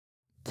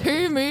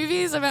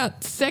movies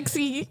about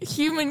sexy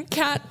human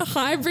cat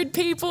hybrid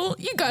people?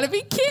 You gotta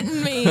be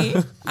kidding me.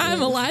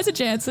 I'm Eliza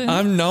Jansen.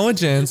 I'm Noah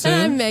Jansen.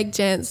 And I'm Meg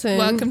Jansen.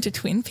 Welcome to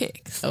Twin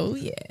Peaks. Oh,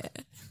 yeah.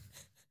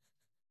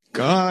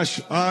 Gosh,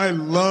 I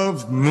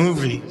love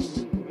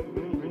movies.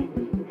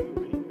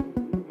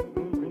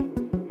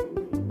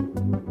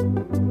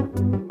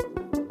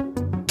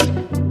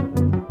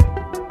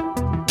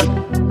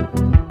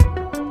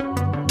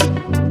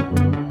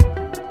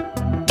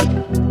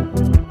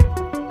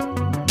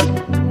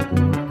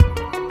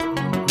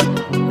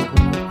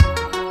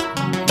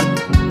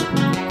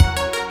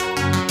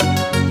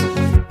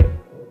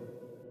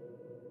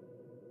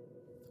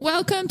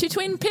 Welcome to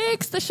Twin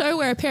Peaks, the show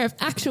where a pair of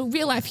actual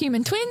real-life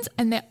human twins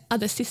and their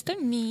other sister,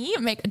 me,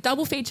 make a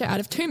double feature out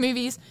of two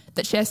movies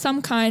that share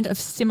some kind of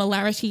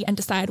similarity and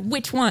decide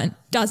which one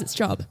does its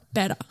job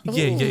better.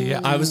 Yeah.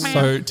 I was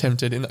so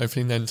tempted in the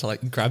opening then to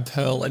like grab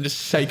Pearl and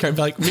just shake her and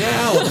be like,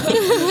 meow.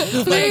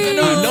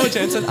 I'm Noah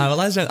Jansen. I'm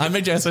Eliza Jansen. I'm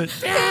Meg Jansen.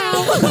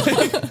 Meow.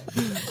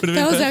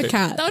 That was our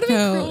cat. That would have been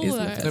Pearl cool,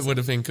 is though. It would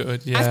have been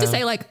good, yeah. I have to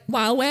say, like,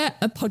 while we're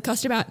a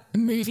podcast about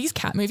movies,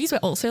 cat movies, we're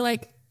also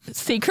like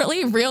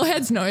secretly, real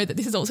heads know that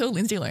this is also a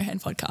Lindsay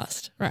Lohan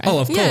podcast, right? Oh,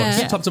 of course.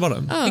 Yeah. Top to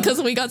bottom.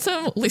 Because we got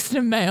some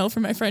listener mail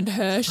from my friend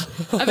Hirsch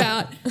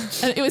about,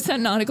 and it was sent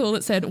an article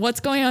that said, what's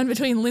going on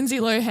between Lindsay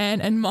Lohan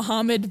and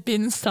Mohammed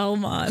bin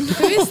Salman?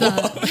 Who is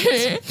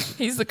that?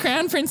 He's the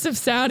crown prince of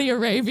Saudi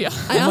Arabia.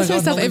 I ask God,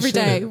 myself holy every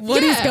day, shit.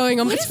 what is going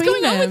on What between is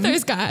going them? on with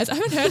those guys? I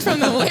haven't heard from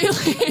them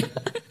lately.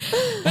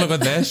 Oh my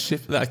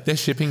God, their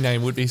shipping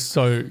name would be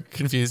so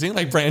confusing.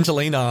 Like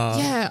Brangelina.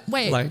 Yeah,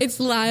 wait. Like, It's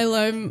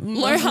Lilo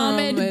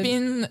Mohammed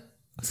bin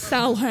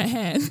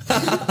Salman.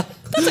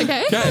 That's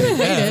okay.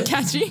 yeah.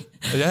 Catchy.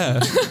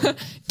 Yeah.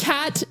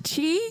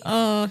 Catchy.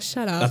 Oh,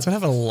 shut up. That's going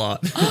to happen a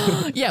lot.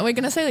 Yeah, we're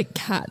going to say like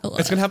cat a lot.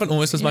 It's going to happen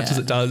almost as much Yeah. as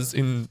it does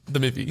in the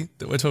movie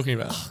that we're talking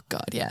about.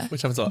 God, yeah.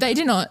 Which happens a lot. They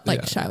do not like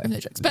Yeah. shy away from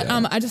their jokes. But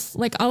Yeah. I just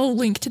like I'll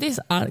link to this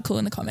article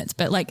in the comments.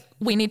 But like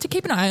we need to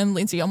keep an eye on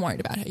Lindsay. I'm worried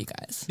about her, you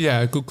guys.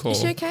 Yeah, good call.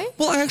 Is she okay?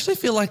 Well, I actually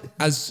feel like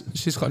as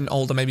she's gotten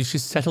older, maybe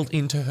she's settled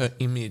into her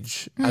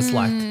image as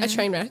like, A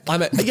train wreck. I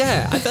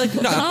feel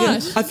like,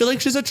 Gosh. I feel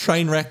like she's a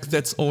train wreck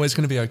that's always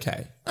going to be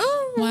okay. Oh,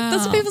 Wow.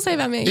 that's what people say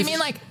about me. You mean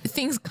like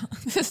things?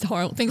 This is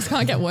horrible. Things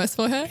can't get worse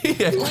for her.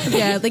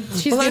 yeah, like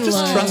she's Well, I been just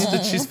low. trust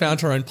that she's found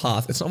her own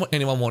path. It's not what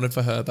anyone wanted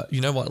for her, but you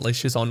know what? At least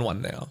she's on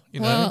one now. You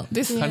know? Well,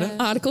 this Kinda?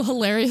 article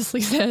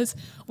hilariously says,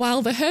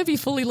 while the Herbie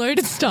fully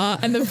loaded star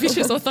and the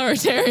vicious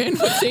authoritarian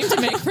would seem to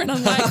make for an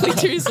unlikely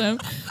twosome,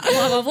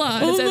 blah, blah, blah.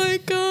 And it Oh says, my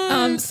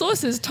God.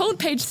 Sources told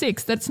Page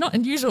 6 that it's not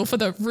unusual for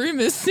the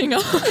rumours singer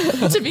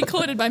to be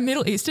courted by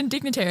Middle Eastern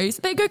dignitaries.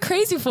 They go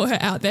crazy for her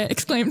out there,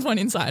 exclaimed one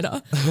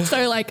insider.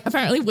 So, like,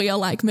 apparently we are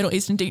like Middle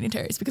Eastern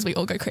dignitaries because we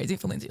all go crazy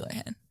for Lindsay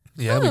Lohan.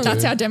 Yeah, we do.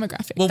 That's our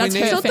demographic. Well, we That's need-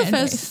 her It's not the fan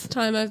base. first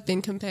time I've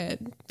been compared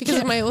because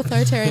of my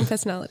authoritarian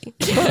personality.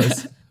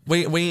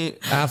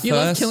 You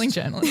love killing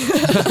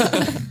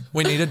journalists.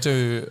 We need to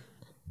do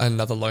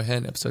another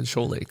Lohan episode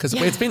shortly because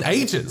it's been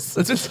ages.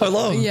 It's been so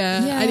long.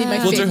 Yeah, I need my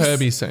We'll do fix.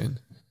 Herbie soon.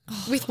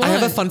 With I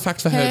have a what? fun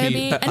fact for Herbie.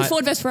 Herbie but and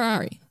Ford vs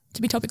Ferrari,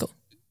 to be topical.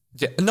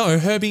 No,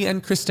 Herbie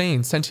and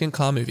Christine, sentient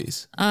car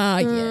movies.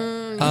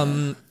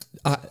 Yeah.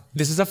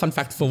 This is a fun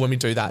fact for when we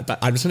do that, but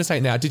I'm just going to say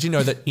it now. Did you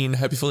know that in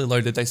Herbie Fully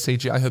Loaded, they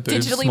CGI her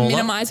boobs Digitally smaller?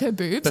 minimize her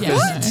boobs.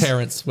 Because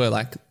parents were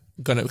like,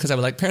 because they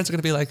were like, parents are going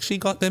to be like, she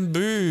got them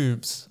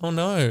boobs. Oh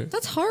no.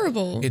 That's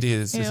horrible. It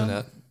is, isn't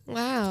it?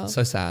 Wow.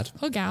 So sad.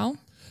 Poor gal.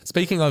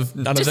 Speaking of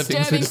none of the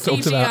things we Disturbing just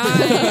talked about,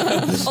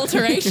 CGI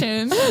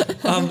alteration.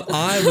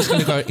 I was going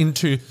to go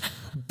into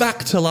back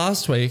to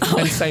last week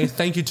and say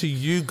thank you to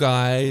you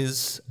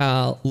guys,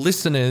 our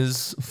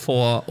listeners,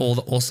 for all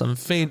the awesome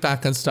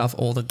feedback and stuff,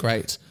 all the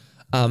great,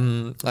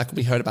 like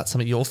we heard about some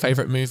of your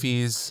favorite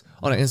movies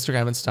on our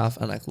Instagram and stuff,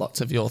 and like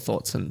lots of your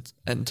thoughts and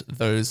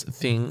those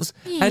things.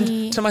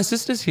 And to my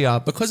sisters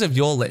here, because of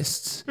your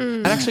lists,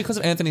 and actually because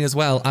of Anthony as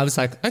well, I was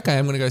like, okay,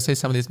 I'm going to go see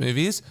some of these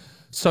movies.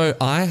 So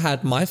I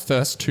had my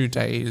first 2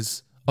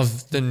 days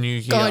of the new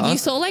year. God, you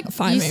saw like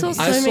 5 You movies.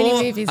 saw so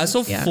many movies. I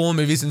saw Yeah. 4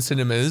 movies in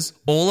cinemas,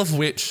 all of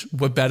which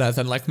were better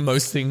than like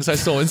most things I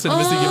saw in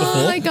cinemas the year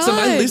before. my So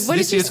my God. list What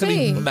this did you year is going to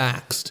be see?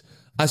 maxed.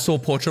 I saw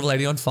Portrait of a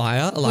Lady on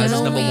Fire, Eliza's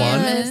Oh, number 1,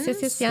 yes,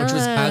 yes, which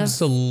was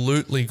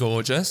absolutely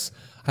gorgeous.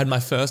 I had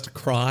my first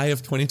cry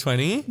of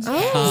 2020.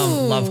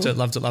 Oh. Loved it.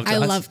 I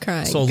love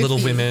crying. Saw Good Little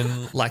for you.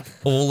 Women, like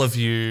all of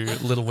you,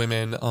 Little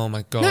Women. Oh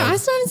my God. No, I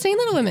still haven't seen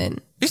Little Women.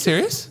 you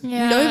serious?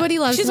 Yeah. Nobody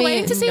loves She's me.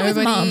 waiting to see it with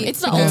Nobody mum.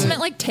 It's the to go. ultimate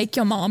like take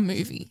your mom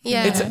movie.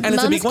 Yeah. It's a big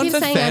Mums one keep for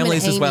saying I'm an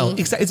families as well.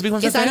 Amy. Exactly. It's a big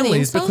one for Is that an families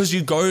insult? because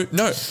you go,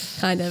 no,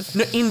 Kind of.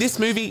 no, in this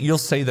movie, you'll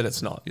see that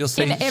it's not. You'll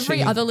see In every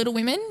she- other Little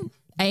Women,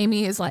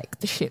 Amy is like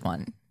the shit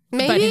one. But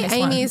Maybe in this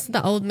one- Amy's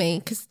the old me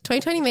because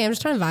 2020 me, I'm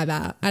just trying to vibe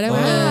out. I don't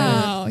want to.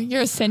 Wow,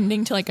 you're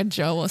ascending to like a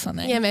Joe or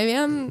something. Yeah, maybe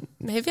I'm.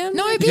 No, be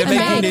Yeah, Meg,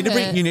 proud you need to of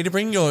bring it. you need to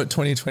bring your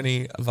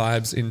 2020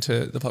 vibes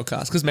into the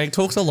podcast because Meg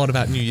talks a lot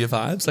about New Year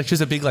vibes. Like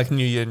she's a big like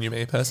New Year, New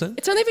Me person.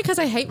 It's only because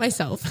I hate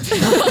myself. So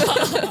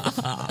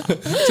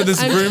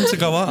there's room to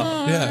go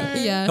up. Yeah.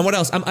 Yeah. And what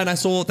else? And I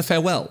saw The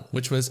Farewell,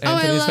 which was I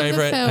Anthony's love The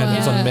favorite, and it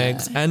was Farewell. on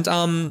Meg's.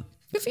 And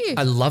Good for you.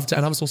 I loved it,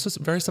 and I was also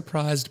very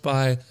surprised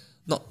by,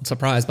 not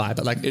surprised by,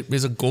 but like it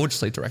was a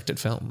gorgeously directed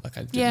film. Like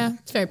I didn't Yeah.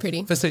 It's very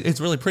pretty. foresee, it's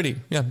really pretty.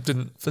 Yeah,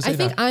 didn't foresee I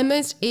think that. I'm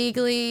most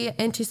eagerly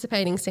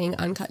anticipating seeing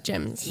Uncut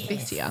Gems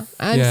this year.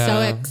 I'm Yeah.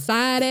 so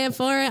excited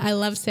for it. I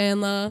love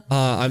Sandler.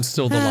 I'm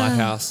still The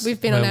Lighthouse. We've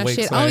been on We're our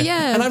weeks shit. away. Oh,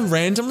 yeah. And I'm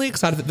randomly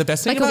excited. The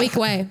best thing Like a about week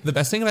away. The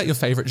best thing about your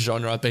favorite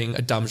genre being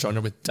a dumb genre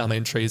with dumb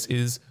entries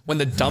is when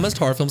the dumbest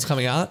horror film's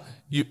coming out,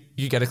 you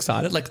get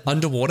excited. Like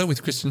Underwater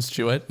with Kristen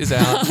Stewart is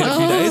out in a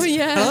few days.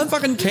 yeah. And I'm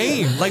fucking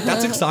keen. Like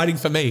that's exciting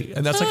for me.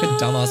 And that's like a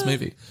dumbass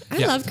movie. I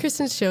love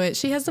Kristen Stewart.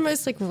 She has the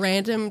most like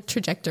random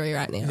trajectory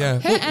right now. Yeah.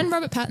 Her and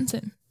Robert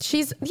Pattinson.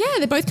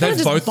 They're both kind of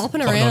just bopping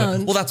gotten on it.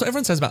 around. Well, that's what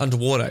everyone says about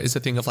Underwater is the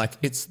thing of like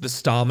it's the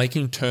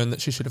star-making turn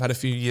that she should have had a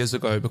few years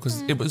ago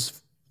because it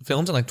was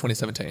filmed in like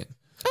 2017.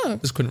 Oh.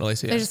 Just couldn't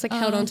release it They yet. just like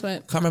held on to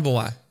it. Can't remember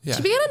why. Yeah.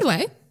 Should we get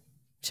underway?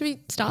 Should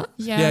we start?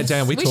 Yeah,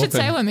 Dan, we should talking.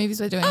 say what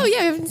movies we're doing. Oh yeah,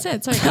 we haven't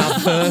said. Sorry. Our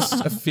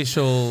first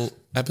official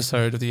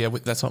episode of the year.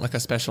 That's not like a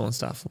special and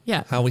stuff.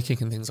 Yeah. How are we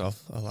kicking things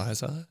off,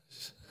 Eliza?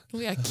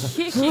 We are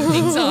kicking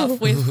things off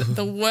with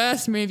the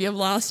worst movie of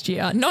last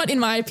year. Not in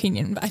my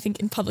opinion, but I think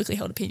in publicly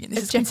held opinion.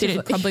 This is considered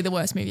Objectively. probably the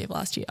worst movie of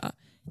last year.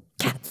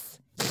 Cats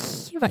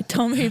by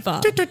Tom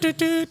Hooper. And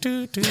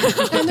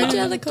the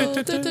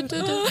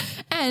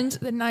Jellicle. And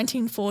the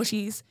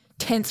 1940s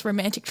tense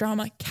romantic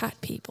drama Cat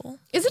People.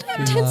 Is it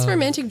an intense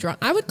romantic drama?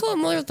 I would call it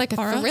more like a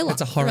thriller.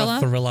 It's a horror Thriller?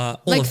 thriller.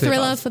 All like of the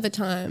thriller above. for the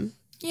time.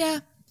 Yeah,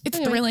 it's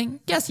Anyway. thrilling.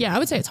 Yes, yeah, I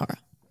would say it's horror.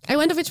 I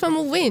wonder which one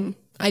will win.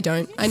 I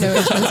don't. I know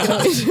which one's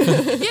going to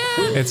win.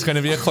 Yeah. It's going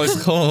to be a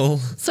close call.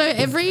 So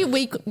every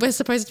week we're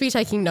supposed to be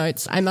taking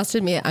notes. I must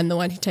admit I'm the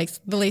one who takes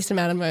the least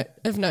amount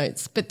of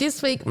notes. But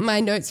this week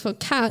my notes for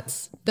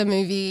Cats, the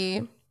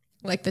movie,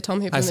 like the Tom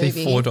Hooper I see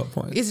movie, 4 dot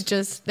points. is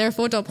just there are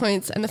 4 dot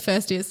points, and the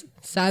first is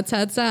sad,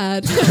 sad,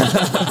 sad.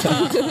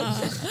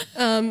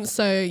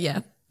 So yeah.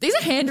 These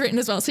are handwritten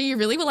as well. So you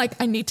really were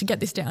like, I need to get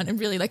this down and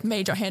really like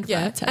made your hand.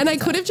 Yeah, and I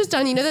could have just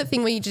done, you know, that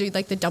thing where you do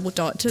like the double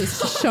dot to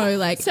show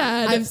like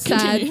Sad. I'm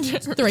sad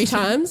Continued. 3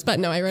 times, but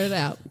no, I wrote it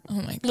out. Oh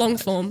my God. Long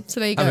form. So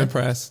there you go. I'm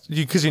impressed.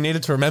 Because you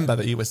needed to remember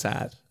that you were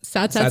sad.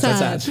 Sad, sad,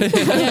 sad. sad.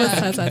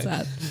 Sad, sad,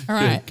 sad. All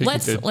right, Good,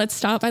 good. let's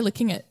start by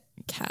looking at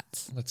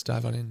cats. Let's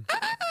dive on in.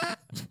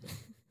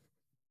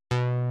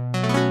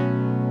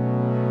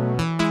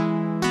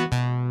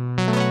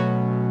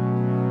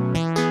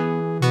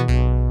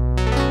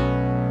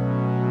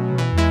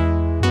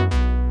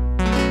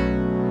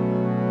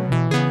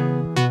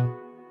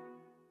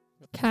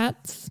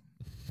 Cats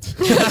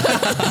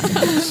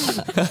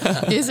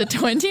is a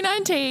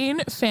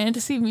 2019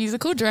 fantasy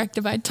musical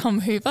directed by Tom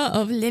Hooper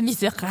of Les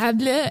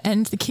Miserables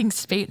and The King's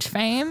Speech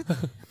fame.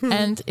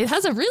 And it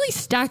has a really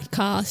stacked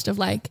cast of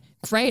like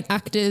great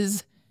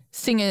actors,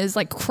 singers,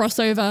 like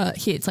crossover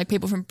hits, like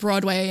people from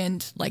Broadway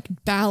and like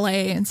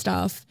ballet and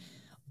stuff,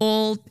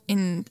 all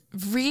in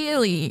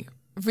really,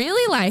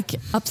 really like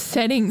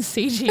upsetting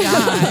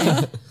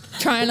CGI,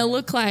 trying to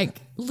look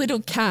like little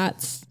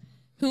cats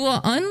who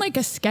are on like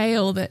a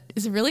scale that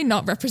is really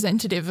not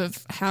representative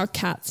of how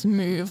cats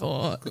move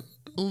or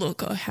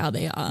look or how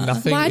they are.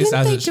 Nothing Why is didn't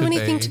as they it do should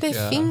anything be. to their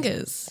Yeah.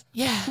 fingers?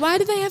 Yeah. Why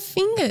do they have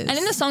fingers? And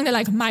in the song, they're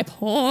like, my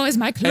paws,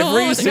 my claws. Every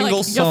and you're single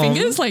like, song. Your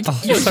fingers, like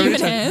Oh, your so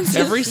human many- hands.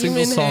 Every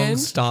single Human song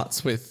hands.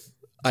 starts with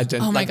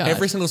identity. Oh my like God.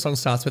 every single song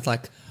starts with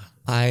like,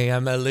 I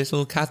am a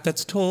little cat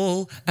that's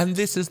tall, and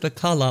this is the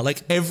color.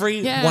 Like every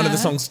Yeah. one of the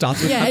songs starts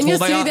with Yeah, how and tall you're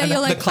they sitting are there, and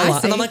you're the like, color. I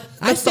And I'm see. like,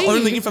 I that's the see.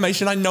 only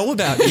information I know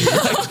about you.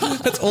 Like,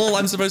 that's all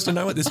I'm supposed to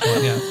know at this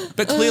point. Yeah.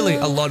 But clearly,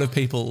 a lot of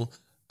people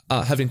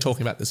have been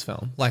talking about this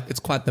film. Like it's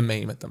quite the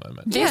meme at the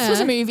moment. This was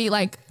Yeah. a movie,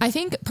 like, I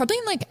think probably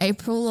in like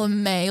April or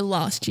May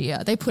last year,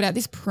 they put out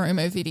this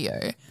promo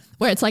video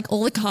where it's like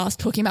all the cast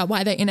talking about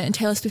why they're in it. And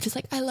Taylor Swift is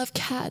like, I love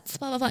cats,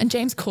 blah, blah, blah. And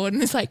James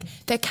Corden is like,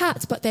 they're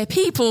cats, but they're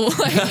people.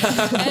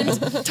 Like,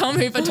 and Tom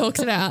Hooper talks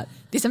about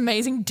this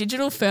amazing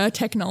digital fur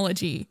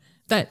technology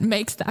that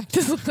makes the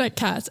actors look like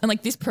cats. And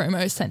like this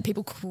promo sent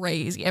people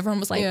crazy. Everyone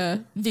was like, Yeah.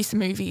 this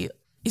movie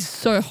is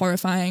so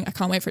horrifying. I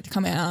can't wait for it to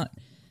come out.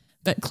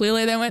 But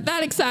clearly they weren't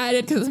that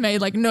excited because it's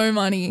made like no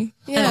money.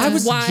 Yeah. And I it's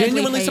was widely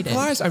genuinely hated.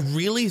 surprised. I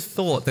really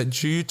thought that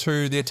due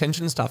to the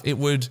attention stuff, it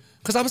would.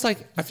 Because I was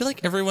like, I feel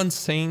like everyone's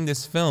seeing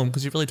this film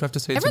because you really do have to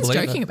see it Everyone's to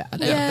believe joking it.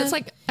 about it. Yeah. It's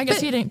like, I guess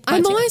But you didn't.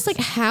 I'm quite see almost it.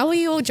 like, how are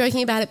you all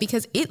joking about it?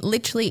 Because it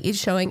literally is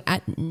showing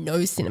at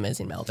no cinemas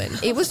in Melbourne.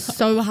 It was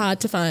so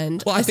hard to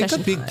find. Well, I think a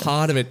session big time.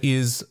 part of it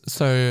is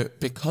so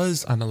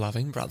because I'm a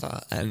loving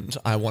brother and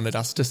I wanted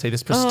us to see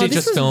this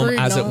prestigious was film rude,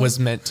 as it Noel. was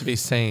meant to be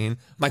seen.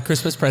 My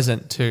Christmas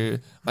present to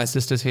my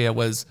sisters here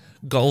was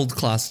gold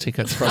class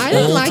tickets for us I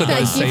don't all like to that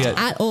a see gift it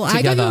at all.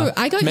 together.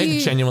 I got Meg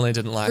you genuinely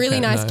didn't like really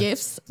it, nice no.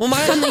 gifts. Well,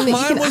 Something that you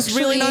mine can was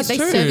really nice they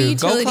serve you too. Gold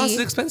utility. class is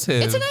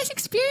expensive. It's a nice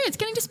experience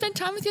getting to spend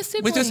time with your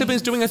siblings. With your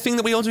siblings doing a thing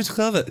that we all do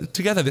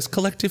together, this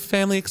collective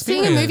family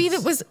experience. Seeing a movie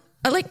that was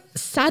like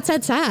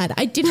sad.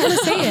 I didn't want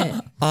to see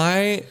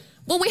it.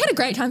 Well, we had a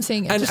great time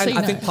seeing it. And just so you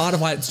I know. think part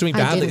of why it's doing I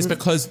badly is didn't.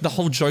 because the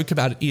whole joke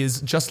about it is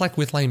just like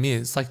with Les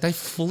Mis, like they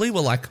fully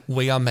were like,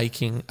 we are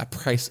making a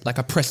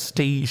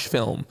prestige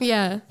film.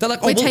 Yeah. They're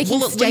like, we're we'll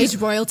taking at stage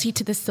least- royalty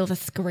to the silver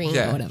screen or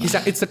Yeah, whatever.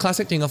 it's the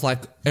classic thing of like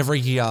every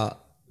year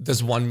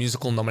there's one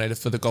musical nominated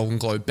for the Golden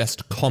Globe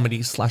Best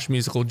Comedy /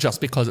 Musical just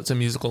because it's a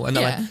musical, and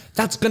they're Yeah. like,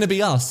 that's going to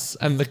be us.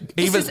 And this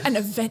even is an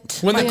event.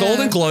 when the Yeah.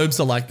 Golden Globes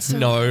are like,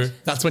 no,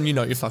 that's when you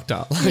know you fucked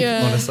up. Like,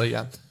 Yeah. honestly,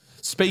 yeah.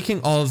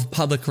 Speaking of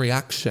public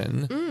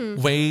reaction,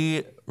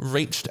 we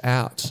reached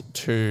out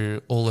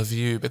to all of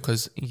you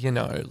because, you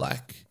know,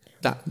 like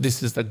that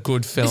this is a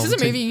good film. This is a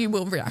to- movie you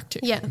will react to.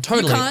 Yeah.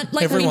 Totally. You can't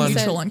like Everyone- be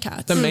neutral on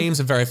Cats. The memes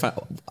are very fun.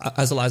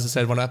 As Eliza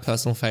said, one of our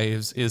personal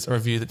faves is a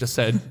review that just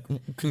said,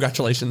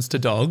 congratulations to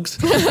dogs.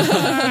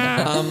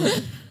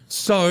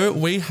 So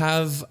we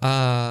have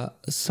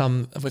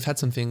we've had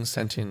some things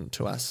sent in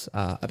to us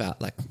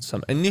about like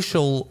some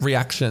initial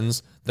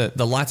reactions.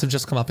 The lights have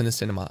just come up in the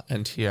cinema,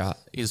 and here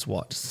is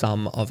what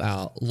some of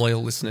our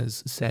loyal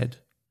listeners said.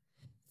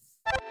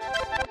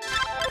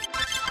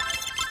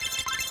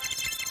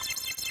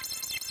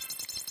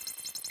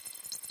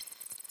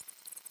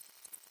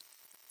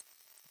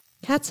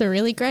 Cats are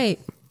really great.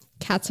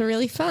 Cats are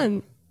really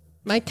fun.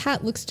 My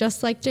cat looks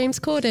just like James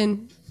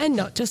Corden, and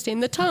not just in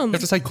the tum. You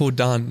have to say cool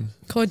done.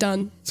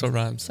 Corden. So it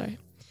rhymes. Sorry.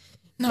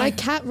 No. My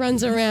cat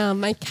runs around.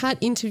 My cat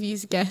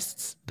interviews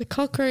guests. The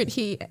cockroach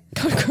he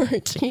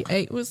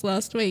ate was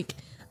last week.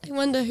 I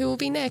wonder who will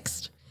be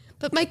next.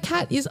 But my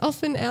cat is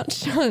often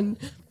outshone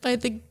by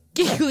the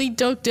giggly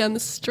dog down the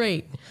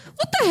street.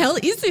 What the hell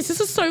is this?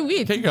 This is so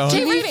weird. Keep going.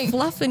 Jimmy Keep reading.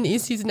 Fluffin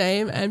is his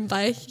name, and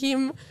by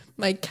him,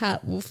 my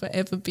cat will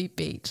forever be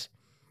beat.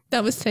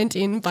 That was sent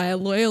in by a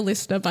loyal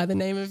listener by the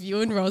name of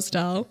Ewan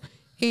Rosdahl.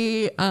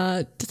 He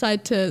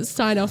decided to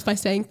sign off by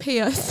saying,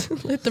 P.S.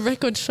 let the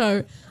record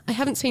show I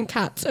haven't seen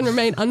Cats and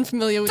remain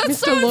unfamiliar with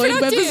That's Mr. so Lloyd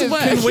Webber's productive.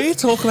 work. Can we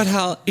talk about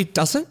how it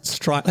doesn't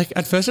strike? Like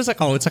at first, it's like,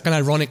 oh, it's like an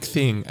ironic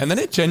thing, and then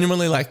it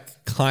genuinely like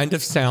kind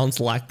of sounds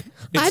like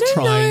I it's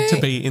don't trying know.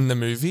 to be in the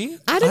movie.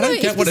 I don't know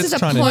get if what this it's is a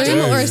trying poem to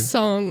do. or a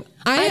song.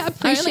 I only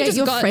appreciate just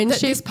your got that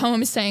friendship. this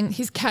poem is saying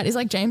his cat is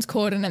like James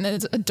Corden, and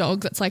there's a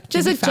dog that's like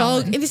There's Jimmy a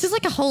dog. Fallon. This is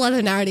like a whole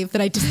other narrative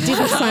that I just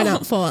didn't sign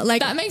up for.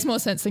 Like, That makes more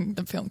sense than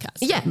the film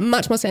Cats. yeah,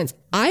 much more sense.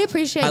 I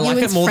appreciate I like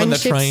Ewan's it more than the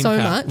friendship train so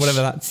cat, much.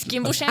 whatever that's.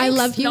 Skimble Shanks. I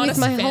love you not with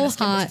a my fan whole of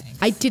Skimble heart. Shanks.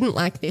 I didn't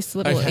like this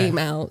little Okay.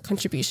 email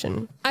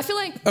contribution. I feel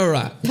like All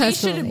right, we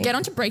Personally. should get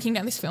onto breaking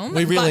down this film.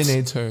 we really but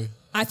need to.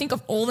 I think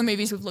of all the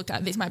movies we've looked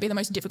at, this might be the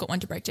most difficult one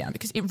to break down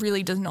because it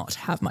really does not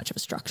have much of a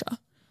structure.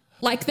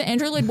 Like the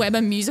Andrew Lloyd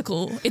Webber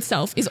musical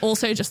itself is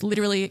also just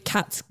literally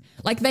cats.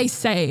 Like they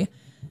say,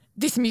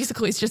 this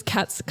musical is just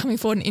cats coming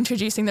forward and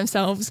introducing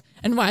themselves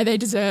and why they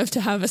deserve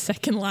to have a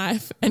second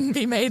life and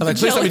be made the Like,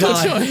 please let me jellicle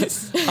die.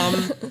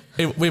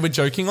 choice. We were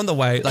joking on the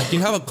way, like you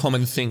know, how a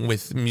common thing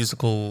with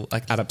musical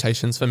like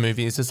adaptations for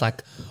movies is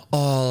like,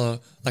 oh,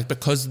 like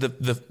because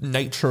the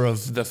nature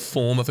of the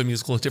form of a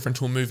musical is different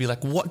to a movie.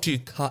 Like, what do you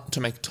cut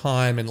to make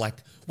time, and like,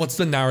 what's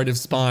the narrative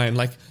spine?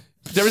 Like,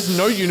 there is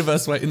no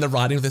universe where in the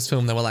writing of this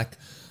film they were like,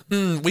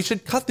 we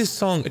should cut this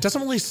song. It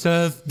doesn't really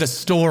serve the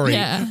story.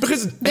 Yeah.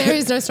 Because There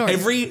is no story.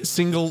 Every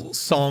single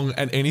song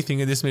and anything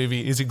in this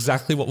movie is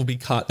exactly what will be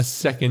cut a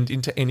second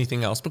into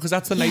anything else because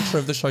that's the nature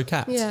of the show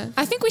Cats. Yeah.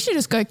 I think we should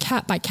just go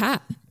cat by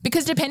cat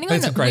because depending on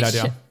That's a great which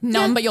idea.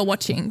 number you're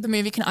watching, the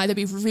movie can either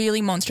be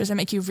really monstrous and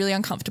make you really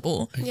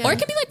uncomfortable, Yeah. or it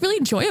can be like really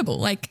enjoyable.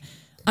 Like,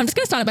 I'm just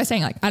going to start it by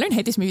saying, like, I don't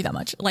hate this movie that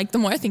much. Like, the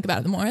more I think about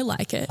it, the more I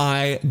like it.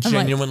 I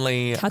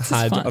genuinely Cats is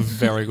had fun. a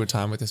very good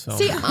time with this film.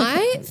 See,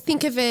 I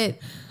think of it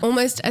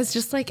almost as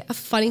just like a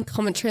funny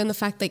commentary on the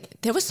fact like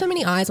there were so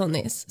many eyes on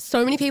this.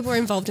 So many people were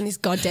involved in this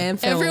goddamn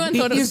film. Everyone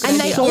thought it was and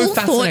they so all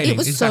thought fascinating. it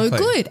was so Exactly.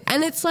 good.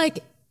 And it's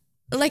like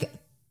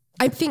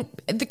I think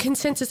the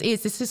consensus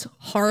is this is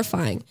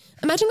horrifying.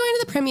 Imagine going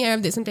to the premiere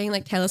of this and being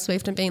like Taylor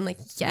Swift and being like,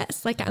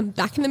 yes, like I'm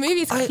back in the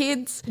movies,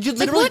 kids. You Like,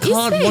 literally what is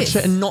can't watch this?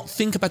 it and not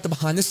think about the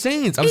behind the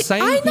scenes. I was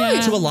saying I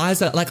know. to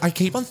Eliza, like I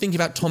keep on thinking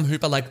about Tom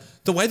Hooper, like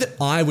the way that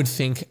I would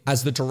think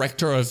as the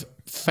director of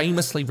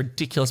famously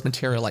ridiculous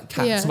material like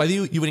Cats, Yeah. the way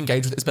that you would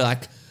engage with it is be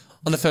like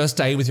on the first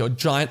day with your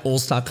giant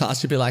all-star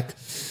cast, you'd be like,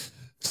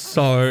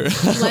 so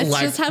like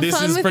just have this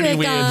fun is with pretty it,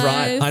 weird,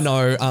 right? guys. I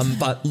know.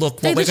 But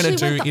look, They what we're going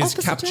to literally do went the is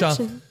opposite capture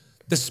direction.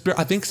 the spirit.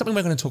 I think something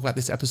we're going to talk about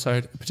this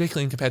episode,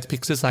 particularly compared to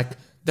Pixar, is like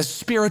the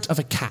spirit of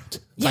a cat.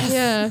 Like,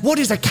 Yeah. what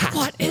is a cat?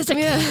 What is it?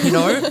 Yeah. You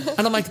know?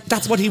 And I'm like,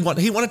 that's what he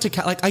wanted. He wanted to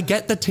cat. Like, I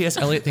get the T.S.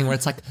 Eliot thing where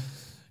it's like,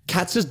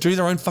 cats just do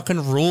their own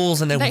fucking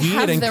rules and they're They weird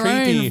have and their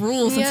creepy. own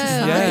rules and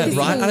Yeah. Yeah, society.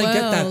 right. And I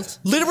get world. that.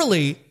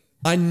 Literally,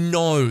 I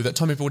know that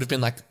Tom Hooper would have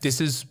been like,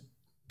 this is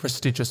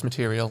prestigious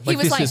material. He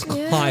was this like,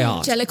 is high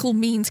art. Jellicle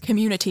means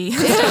community. He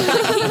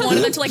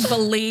wanted them to like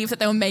believe that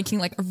they were making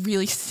like a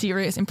really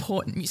serious,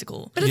 important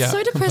musical. But it's Yeah,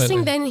 so depressing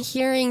completely. then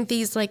hearing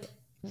these like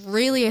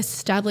really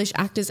established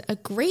actors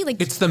agree.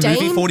 Like It's the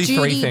Dame movie 43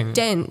 Judi thing.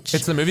 Dench.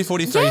 It's the movie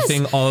 43 Yes,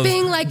 thing of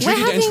being like, we're Judi Dench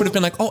having- would have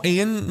been like, oh,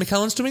 Ian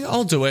McKellen's doing it,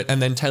 I'll do it.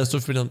 And then Taylor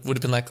Swift would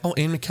have been like, oh,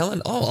 Ian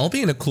McKellen, oh, I'll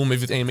be in a cool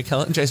movie with Ian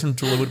McKellen. And Jason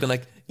Derulo would have been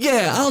like,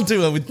 yeah, I'll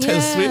do it with Taylor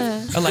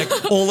Yeah. Swift. And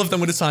like all of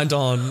them would have signed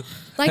on.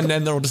 Like, and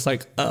then they're all just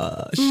like,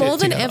 shit more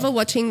than together. ever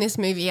watching this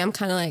movie, I'm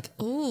kind of like,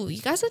 oh,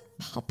 you guys are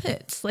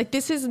puppets. Like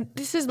this is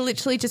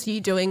literally just you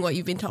doing what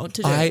you've been told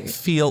to do. I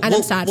feel and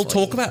I'm sad we'll for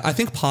talk you. about. I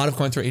think part of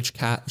going through each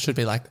cat should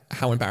be like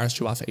how embarrassed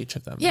you are for each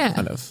of them. Yeah.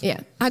 kind of.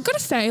 Yeah. I gotta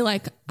say,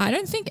 like, I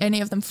don't think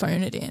any of them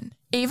phone it in.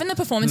 Even the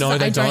performances No, that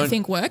they I don't don't.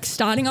 think work,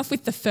 starting off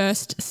with the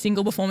first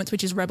single performance,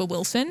 which is Rebel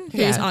Wilson, who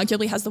Yeah.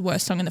 arguably has the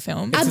worst song in the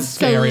film. It's the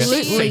scariest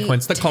Absolutely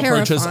sequence. The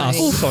cockroaches are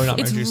terrifying. so nut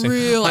It's inducing.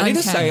 real I need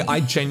to say,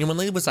 uncanny. I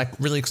genuinely was like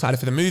really excited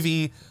for the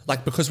movie.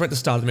 Like because we're at the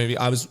start of the movie,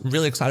 I was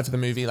really excited for the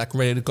movie, like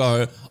ready to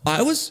go.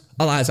 I was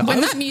Eliza. when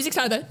I was, that music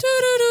started,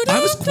 I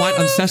was quite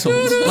unsettled.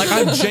 Like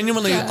I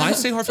genuinely, I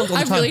see horror films all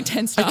the I time. really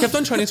tensed I up. kept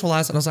on turning to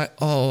Eliza, and I was like,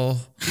 oh,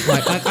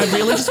 like I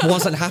really just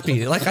wasn't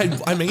happy. Like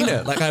I mean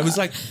it. Like I was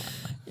like.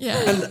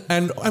 yeah.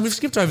 And we've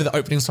skipped over the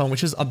opening song,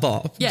 which is a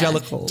bop, Yeah.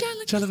 Jellicle.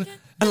 Jellicle.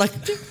 And like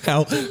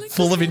how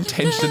full of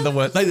intention the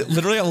word. They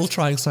literally are all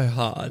trying so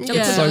hard.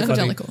 Yeah. It's so Jellicle,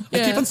 funny. Jellicle. I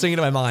keep Yeah. on singing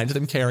in my mind,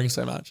 them caring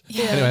so much.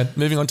 Anyway,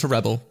 moving on to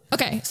Rebel.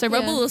 Okay, so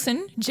Rebel Yeah.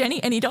 Wilson,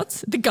 Jenny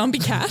Anydots, the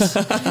Gumby cat.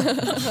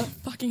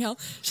 Fucking hell.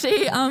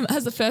 She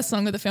has the first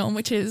song of the film,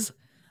 which is,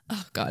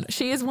 oh God,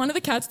 she is one of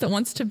the cats that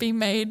wants to be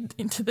made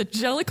into the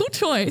Jellicle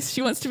choice.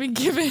 She wants to be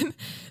given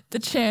the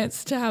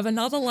chance to have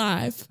another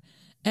life.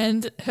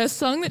 And her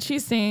song that she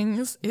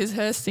sings is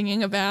her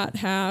singing about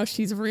how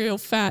she's real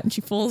fat and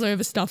she falls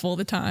over stuff all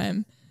the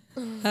time.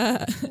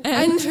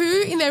 And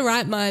who in their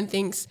right mind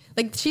thinks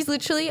like she's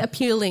literally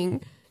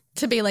appealing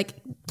to be like,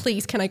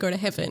 please, can I go to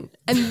heaven?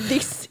 And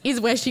this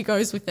is where she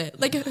goes with it.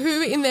 Like,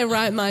 who in their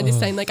right mind is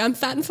saying like, I'm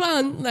fat and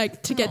fun,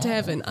 like to get to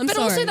heaven? I'm But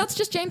sorry. also that's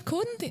just James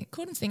Corden's thing.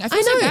 I feel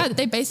I so know. bad that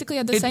they basically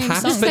had the It same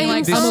packs song. the, being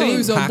like, this I'm a scene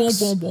loser, packs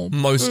boom, boom,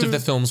 boom. most of the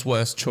film's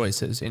worst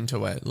choices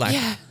into it. Like,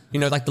 Yeah. you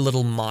know, like the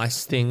little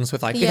mice things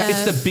with like, Yeah.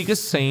 it's the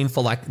biggest scene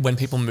for like when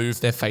people move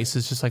their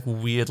faces, just like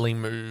weirdly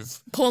move.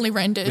 Poorly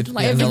rendered,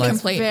 like yeah, they're like-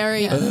 incomplete.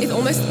 very. It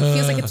almost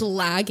feels like it's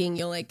lagging.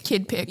 You're like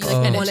Kid pick, you like,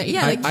 energy. want it.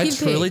 Yeah, like I kid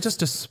truly pick. just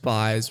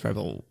despise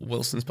Rebel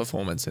Wilson's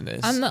performance in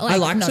this. I'm not, like, I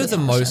liked not her as the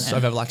harsh on most her.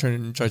 I've ever liked her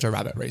in Jojo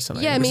Rabbit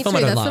recently. Yeah, which me film too.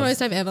 I don't That's the love.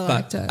 most I've ever But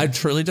liked her. I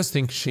truly just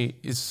think she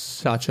is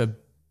such a.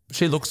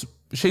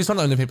 She's one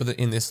of the only people that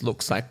in this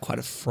looks like quite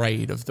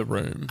afraid of the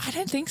room. I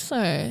don't think so.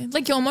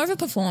 Like you're more of a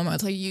performer,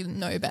 so you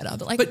know better.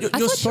 But like, But I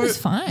thought she was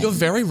fine. You're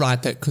very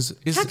right there because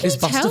is How can you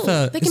tell?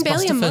 Bustafer They can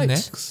barely emote.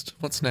 next?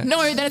 What's next?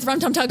 No, then it's Rum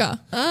Tum Tugger.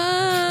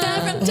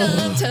 Rum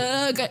Tum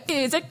Tugger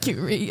is a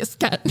curious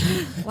cat.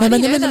 Why do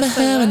you know that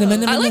so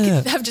well? I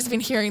like have just been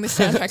hearing the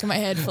soundtrack in my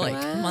head for like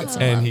months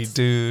and And months.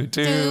 he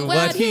do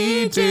what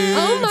he do.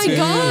 Oh my do.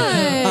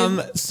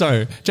 God.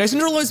 So Jason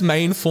Derulo's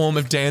main form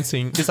of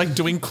dancing is like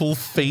doing cool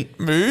feet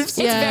moves.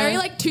 It's Yeah. very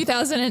like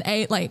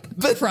 2008, like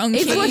Prong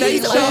it's King, what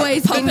he's like,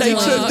 always been puppet doing.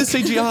 nature of work. the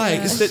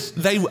CGI is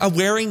that they are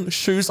wearing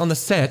shoes on the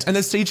set and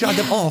they CGI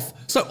them off.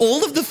 So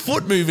all of the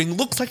foot moving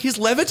looks like he's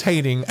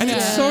levitating and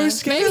it's so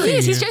scary. Maybe he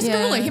is. He's Jason Yeah.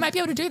 Derulo. He might be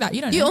able to do that.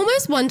 You don't You know.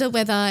 almost wonder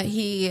whether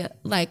he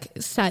like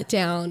sat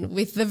down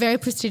with the very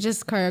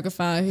prestigious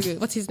choreographer who,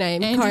 what's his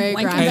name, Andy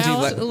choreographed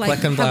Blankenbauer. like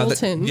Blankenbauer,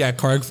 Hamilton. yeah,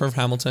 choreographer of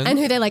Hamilton. And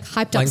who they like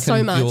hyped up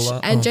so much. Blankenbuehler.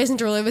 And Oh. Jason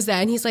Derulo was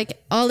there and he's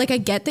like, oh, like I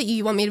get that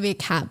you want me to be a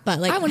cat, but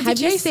like, I wanna be have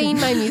you Jason. seen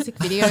my music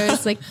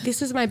videos? Like,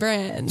 this is my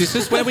brand. This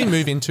is where we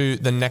move into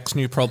the next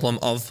new problem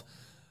of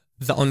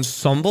the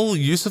ensemble,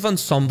 use of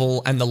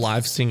ensemble and the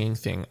live singing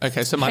thing.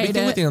 Okay, so my big Hate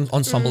thing with it. the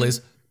ensemble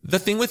is the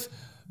thing with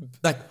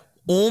like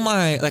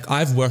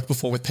I've worked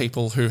before with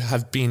people who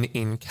have been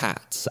in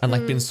Cats and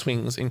like been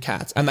swings in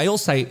Cats and they all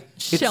say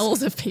it's,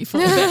 Shells of people.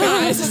 Their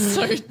eyes are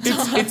so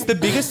dumb. it's the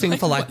biggest thing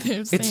for like what they've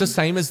it's the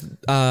seen. same as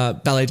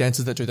ballet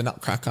dancers that do the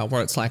Nutcracker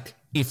where it's like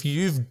if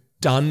you've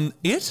done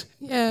it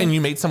Yeah. and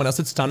you meet someone else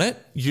that's done it,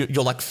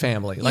 you're like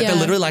family. Like Yeah. they're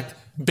literally like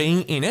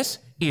being in it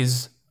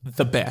is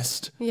the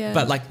best. Yeah.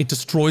 But like it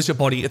destroys your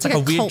body. It's like,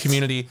 like a a weird cult.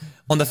 community.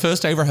 On the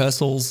first day of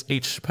rehearsals,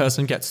 each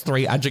person gets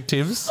 3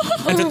 adjectives.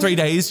 And for 3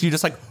 days, you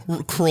just like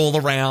crawl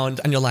around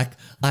and you're like,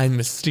 I'm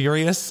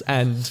mysterious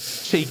and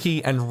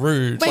cheeky and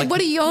rude. Wait, like, what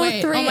are your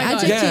Wait, 3 oh my God.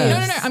 adjectives?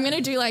 Yeah. No. I'm going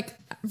to do like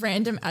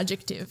random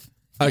adjective.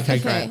 Okay, Okay.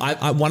 great.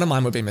 I one of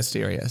mine would be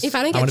mysterious. If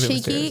I don't wanna get be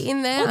cheeky mysterious.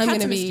 in there, All I'm cats going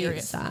to are be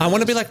mysterious. sad. I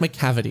want to be like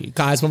McCavity.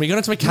 Guys, when we got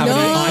into McCavity, No.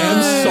 I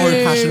am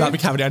so passionate about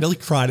McCavity. I nearly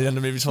cried at the end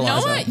of the movie to No,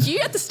 Eliza. what? You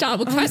at the start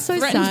were quite so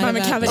threatened sad by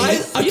about McCavity. that. You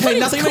thought Okay, he was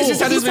nothing makes me cool.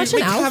 sad as He's such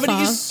an McCavity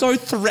alpha. is so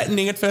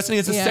threatening at first and he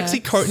has a Yeah, sexy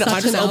coat and such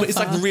Idris an Elba is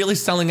like alpha. really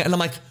selling it and I'm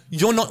like,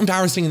 you're not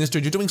embarrassing in this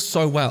dude. You're doing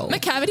so well.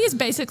 McCavity is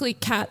basically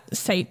cat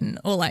Satan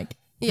or like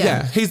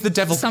yeah. he's the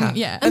devil some cat.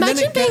 yeah. And then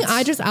Imagine it being gets-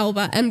 Idris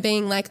Elba and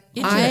being like,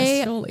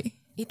 Idris, surely.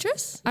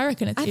 Idris? I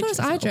reckon it's I thought it was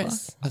Idris Elba.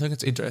 Idris. I think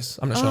it's Idris.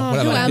 I'm not sure. Oh,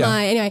 Whatever. who am Yeah.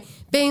 I? Anyway,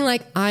 being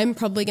like, I'm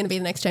probably going to be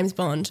the next James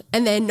Bond.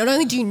 And then not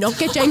only do you not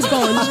get James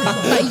Bond,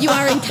 but you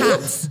are in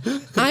Cats.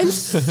 I'm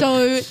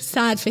so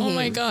sad for him. Oh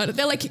my God.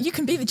 They're like, you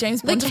can be the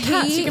James Bond Like, of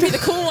Cats. You can be the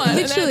cool one.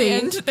 Literally.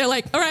 And at the end, they're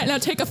like, all right, now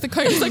take off the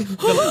coat. He's like,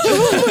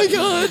 oh my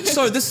God.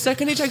 So the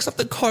second he takes off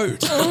the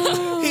coat,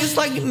 he's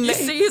like, You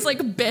see his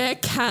like bare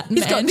cat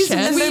man got this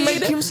chest. and they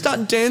make him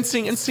start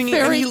dancing and singing,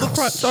 and Very he looks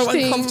so crotch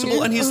thing.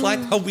 uncomfortable. And he's like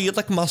a weird,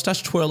 like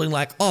mustache twirling,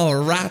 like, oh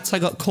rats, I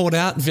got caught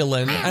out,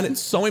 villain, and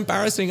it's so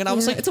embarrassing. And I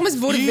was like, It's almost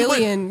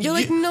vaudevillian. You're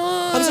like, no.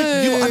 I was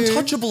like, you were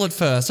untouchable at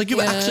first. Like you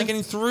were Yeah. actually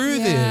getting through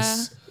Yeah.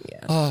 this.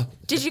 Oh,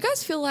 Did you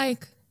guys feel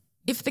like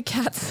if the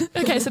cats,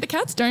 okay, so the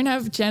cats don't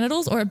have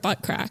genitals or a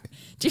butt crack.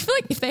 Do you feel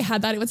like if they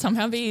had that, it would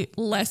somehow be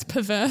less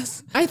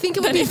perverse? I think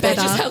it would than be if they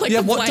better. just had like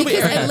Yeah, the what do we-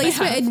 blanket okay. that At they least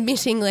we're have?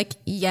 admitting, like,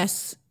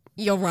 yes,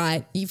 you're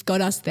right. You've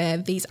got us there.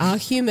 These are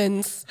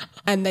humans,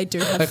 and they do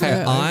have okay.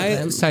 fur over I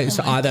them. say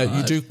so either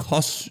you do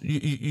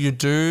you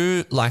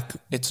do like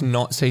it's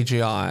not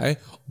CGI,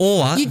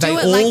 or You they do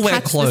it all like wear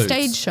Cats, the clothes.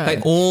 stage show. They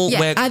all Yeah,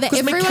 wear. either 'cause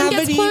everyone gets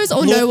McCavity clothes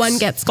or no looks one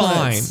gets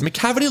fine. clothes.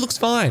 McCavity looks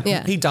fine.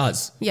 Yeah. He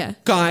does. Yeah.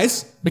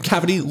 Guys,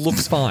 McCavity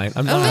looks fine.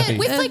 I'm not But happy.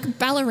 with like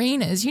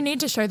ballerinas, you need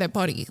to show their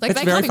body. Like It's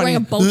they very can't be wearing a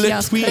funny. bulky Le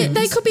ass Twins, coat.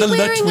 They could be the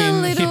wearing a Le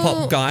Twin little- hip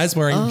hop guys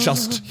wearing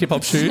just hip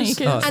hop shoes.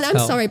 Sneakers. Oh, it's And I'm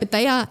hell. sorry, but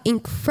they are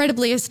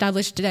incredibly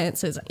established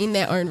dancers in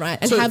their own right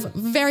and So- have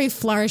very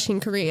flourishing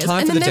careers. Time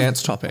and for then the they've-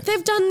 dance topic.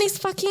 They've done this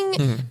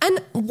fucking.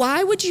 And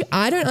why would you?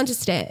 I don't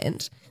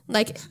understand.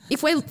 Like,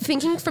 if we're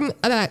thinking from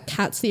about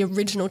Cats, the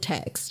original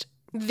text,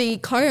 the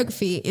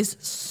choreography is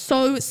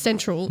so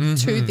central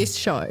to this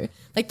show.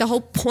 Like, the whole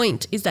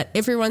point is that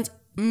everyone's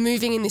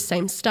moving in the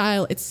same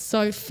style. It's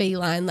so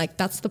feline. Like,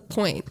 that's the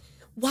point.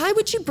 Why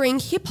would you bring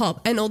hip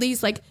hop and all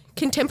these like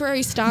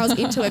contemporary styles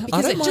into it?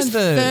 Because don't it mind just the-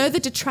 further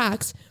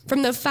detracts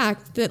from the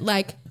fact that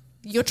like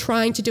you're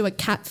trying to do a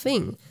cat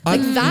thing.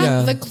 Like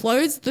yeah. the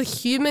clothes, the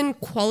human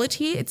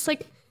quality. It's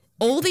like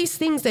all these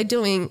things they're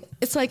doing.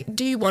 It's like,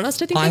 do you want us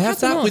to think I they're have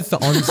cats or that not? with the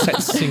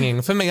on-set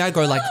singing. For me, I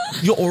go like,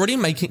 you're already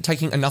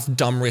taking enough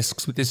dumb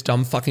risks with this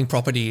dumb fucking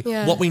property.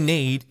 Yeah. What we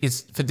need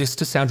is for this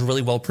to sound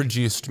really well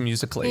produced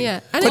musically. Yeah.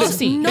 And But it's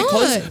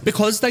not.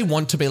 because they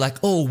want to be like,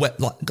 oh,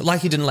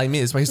 like he did in Les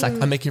Mis, where he's like,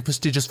 I'm making a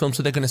prestigious film,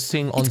 so they're going to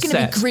sing on It's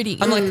gonna be set. gritty.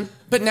 I'm like,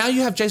 but now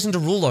you have Jason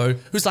Derulo,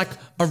 who's like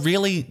a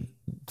really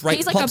great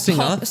He's like pop a singer.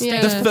 pop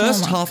stage The first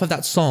performer. half of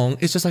that song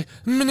is just like,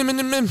 and I'm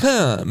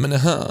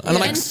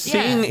like, And,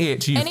 sing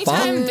it, you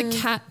Anytime fuck. the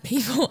cat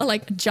people are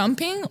like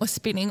jumping or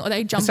spinning or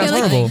they jump, Sounds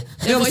they're like, horrible.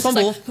 their The voice is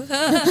ensemble,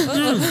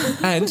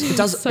 like, and it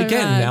does So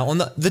again rad. now on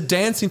the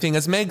dancing thing,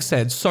 as Meg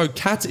said. So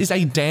Cats is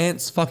a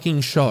dance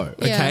fucking show.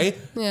 Yeah. Okay,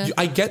 Yeah.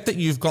 I get that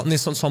you've gotten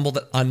this ensemble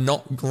that are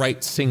not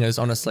great singers.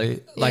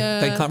 Honestly, like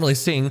they Yeah. can't really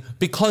sing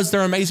because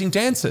they're amazing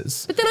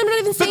dancers. But then I'm not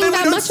even But seeing then we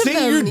that don't much sing,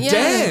 of them. you Yeah.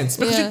 dance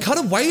because Yeah. you cut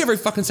away every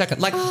fucking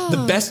second. Like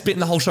the best bit in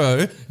the whole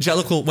show,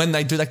 Jellicle, when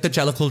they do like the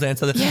Jellicle dance,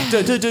 the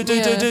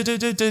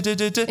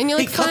And you're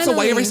he like, cuts away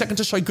finally. every second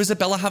to show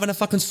Grisabella having a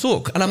fucking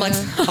sook. And I'm like,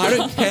 I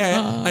don't care.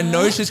 I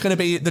know she's going to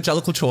be the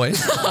Jellicle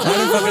choice. I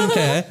don't fucking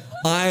care.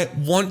 I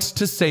want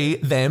to see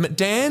them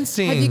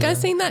dancing. Have you guys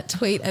seen that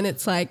tweet? And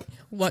it's like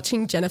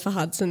watching Jennifer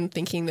Hudson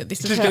thinking that this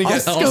is She's her going to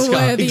get an Oscar.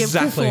 Oscar-worthy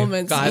Exactly.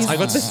 performance. Guys, is I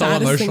got the so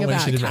saddest thing emotional when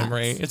she about did Cats.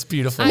 Memory. It's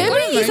beautiful.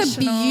 Memory is a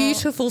emotional.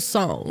 beautiful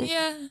song.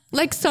 yeah.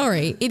 Like,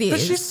 sorry, it is. But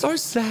she's so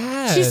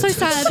sad. She's so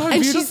sad It's so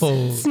and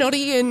beautiful. she's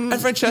snotty and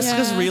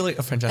Francesca's yeah. really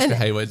Francesca And-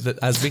 Hayward that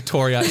as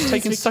Victoria is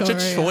taking such a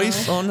Victoria.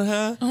 choice on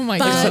her. Oh my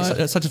But-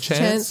 God. Such a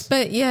chance.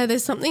 But yeah,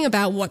 there's something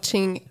about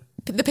watching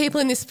the people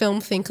in this film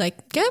think like,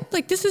 yeah,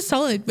 like this is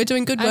solid. We're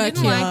doing good I work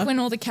didn't here. like when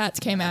all the cats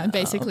came out and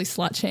basically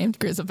slut-shamed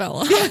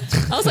Grisabella.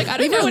 I was like, I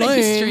don't Leave know her what her alone.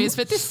 history is,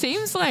 but this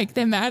seems like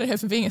they're mad at her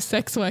for being a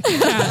sex worker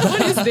cat.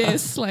 What is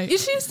this? Like,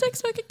 Is she a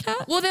sex worker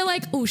cat? well, they're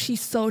like, oh, she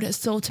sold her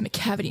soul to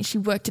McCavity and she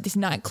worked at this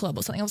nightclub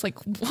or something. I was like,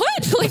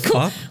 what? Like,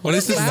 Fuck. What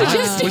is this? this Night?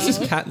 suggesting? What's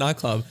this cat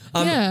nightclub?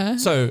 Yeah.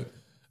 So,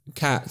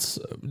 cats.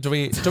 Do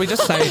we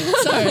just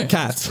say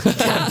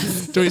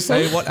cats? Do we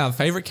say what our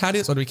favorite cat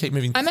is, or do we keep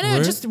moving? I'm gonna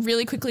through? just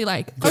really quickly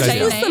like Good say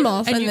idea. a List them name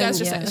off and and you guys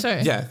then, just yeah.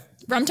 say. So, Yeah.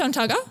 Rum Tum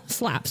Tugger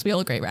slaps. We all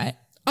agree, right?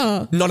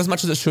 Not as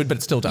much as it should, but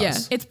it still does. Yeah.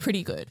 It's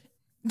pretty good.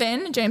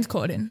 Then James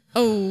Corden.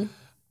 Oh,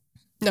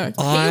 no.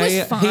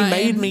 He fine.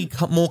 made me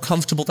more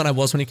comfortable than I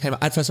was when he came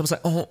out. At first, I was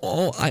like,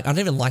 I don't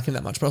even like him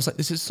that much. But I was like,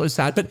 this is so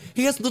sad. But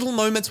he has little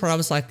moments where I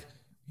was like,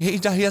 he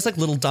has like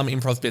little dumb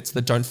improv bits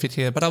that don't fit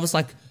here. But I was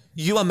like,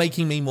 you are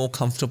making me more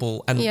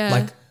comfortable and Yeah.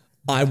 like.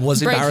 I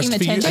was Breaking embarrassed the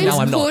for you, and tension. now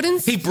I'm not.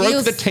 James He broke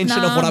Corden's the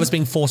tension of what I was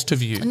being forced to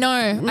view. No,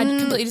 I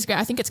completely disagree.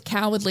 I think it's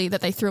cowardly that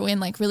they threw in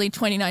like really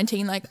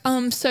 2019, like,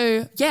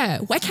 so yeah,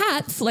 we're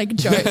cats, like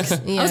jokes.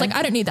 I Yeah. was like,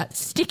 I don't need that.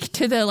 Stick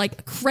to the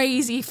like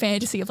crazy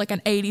fantasy of like an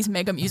 80s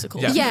mega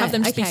musical. Yeah. And Yeah, have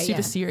them just be okay, super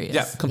yeah. serious.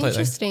 Yeah, completely.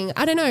 Interesting.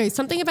 I don't know.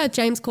 Something about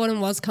James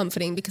Corden was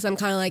comforting because I'm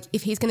kind of like,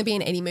 if he's going to be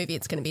in any movie,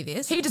 it's going to be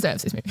this. He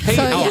deserves this movie.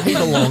 He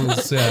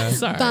belongs. Yeah.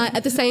 Sorry. But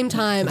at the same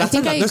time, That's I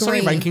think I there's so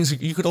agree. many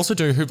rankings. You could also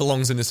do who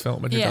belongs in this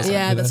film and who Yeah. doesn't.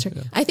 Yeah, you know? that's true.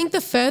 I think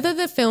the further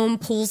the film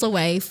pulls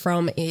away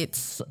from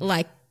its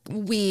like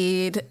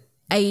weird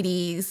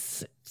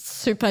 80s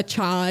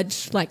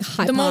supercharged, like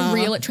hyper. The more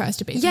real it tries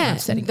to be, the more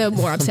upsetting. the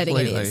more upsetting it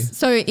Completely. is.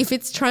 So if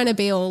it's trying to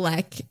be all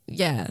like,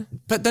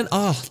 But then,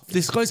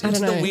 this goes into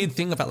don't the know. weird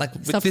thing about like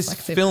with this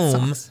Self-reflexive,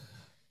 film. sucks.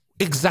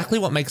 Exactly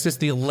what makes this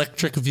the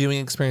electric viewing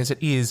experience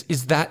it is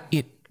that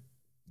it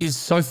is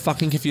so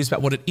fucking confused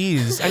about what it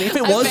is. And if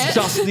it was bet.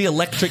 just the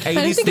electric 80s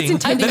think it's thing,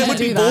 intended then it to would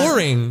be do that.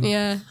 boring.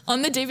 yeah.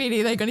 On the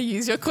DVD, they're going to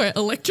use your quote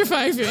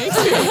electrifying viewing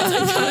experience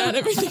and cut out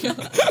everything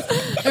else.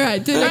 All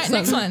right, do the All right,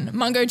 next one.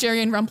 Mungo,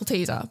 Jerry, and Rumple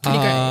Teaser. Pretty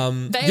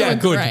great. They Yeah,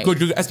 were great.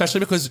 good. Especially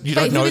because you Wait,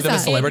 don't who know was them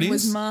as that? It It celebrities.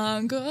 was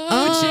Mungo,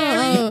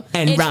 Jerry,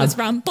 And it Rum. was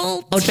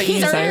Rumple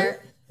Teaser.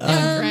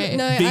 Great.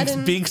 No, I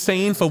didn't. Big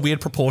scene for weird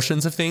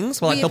proportions of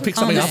things. Where like Weird they'll pick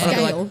something on up the and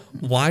they'll be scale.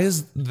 like, why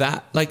is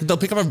that? Like they'll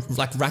pick up a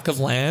like rack of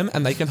lamb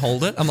and they can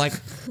hold it. I'm like,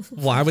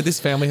 why would this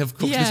family have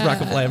cooked this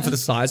rack of Yeah. lamb for the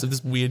size of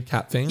this weird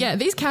cat thing? Yeah,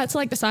 these cats are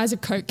like the size of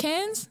Coke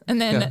cans,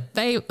 and then Yeah.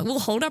 they will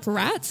hold up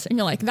rats, and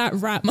you're like, that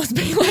rat must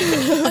be like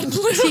a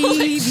little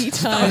Teeny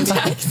tiny.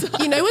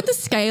 thumbtack. You know what the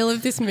scale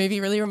of this movie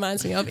really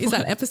reminds me of is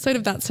that episode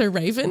of That's So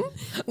Raven,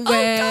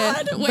 where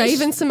God, where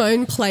Raven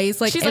Simone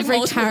plays like she's, like, every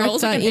multiple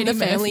roles, character like an in the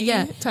Eddie family,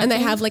 Murphy type and they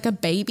thing. have like a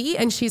baby,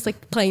 and she's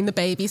like playing the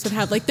baby, so they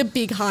have like the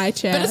big high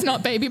chair. But it's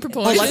not baby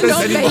proportions. like It's not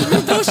Resident Evil.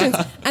 baby proportions.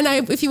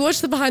 And if you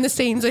watch the behind the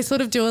scenes, they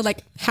sort of do it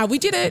like how we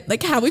did it,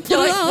 like how we You're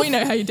pulled it like, off. we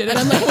know how you did it. And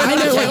I'm like, I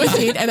know what you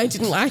did, and I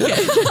didn't like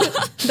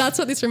it. That's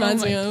what this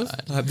reminds me of.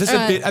 There's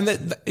a bit,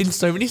 and in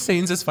so many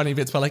scenes, there's funny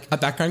bits where like a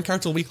background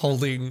character will be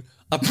holding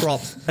a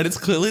prop, and it's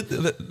clearly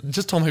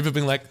just Tom Hooper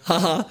being like,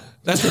 haha,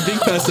 that's a big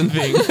person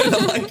thing. And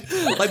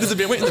I'm like there's a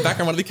bit where in the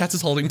background one of the cats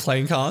is holding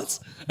playing cards,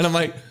 and I'm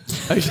like,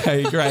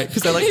 okay, great,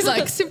 because they're like, He's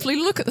like, simply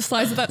look at the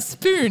size of that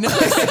spoon.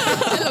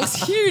 It looks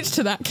huge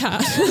to that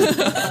cat.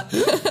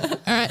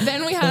 All right,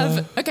 then we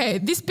have, okay,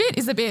 this bit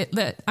is a bit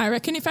that I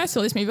reckon if I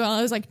saw this movie while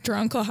I was like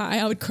drunk or high,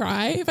 I would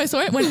cry if I saw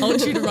it when Old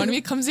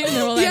Deuteronomy comes in and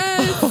they're all like,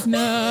 Yes.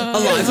 no.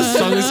 Eliza's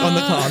song is on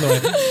the car. And they're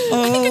like,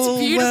 oh, think it's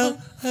beautiful.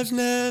 Well, I've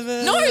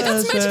never. No,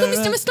 that's Magical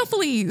Mr.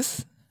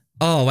 Mistopheles.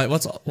 Oh wait,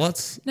 what's Old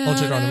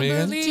Deuteronomy I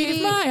again?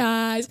 believe my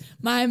eyes,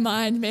 my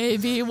mind may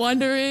be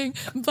wandering,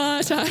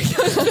 but I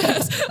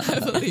confess I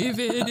believe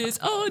it is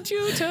Old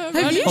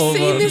Deuteronomy. Have you Hold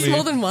seen on, this me.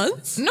 more than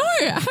once? No,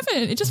 I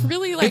haven't. It just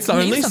really like It's the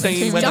only means something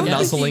scene to where me. the Don't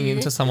nuzzling you?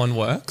 into someone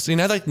works. You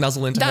know, like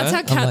nuzzle into That's her.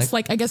 how cats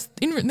like I guess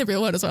in the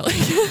real world as well. Like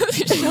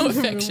they show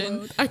affection.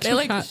 world. They Actual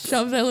like cats.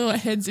 shove their little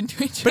heads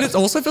into each But other. it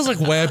also feels like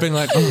we're being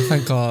like, oh,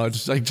 thank God,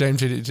 like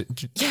Judy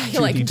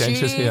You're like, Dench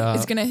Judy is here.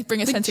 is going to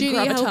bring a sense of Judy,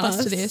 help gravitas to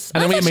us. this.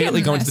 And then I we thought she had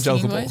immediately a go into the nice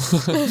Jellicle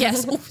singing Ball. voice.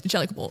 Yes, the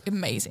Jellicle Ball,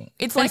 amazing.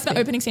 It's like the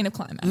opening scene of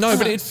Climax. No,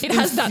 but it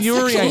has that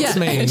infuriates sexual-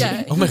 me.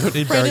 Yeah, Oh my God,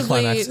 it very incredibly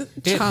climax. charged,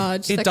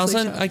 It sexually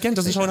doesn't, charged. again,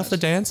 doesn't show enough the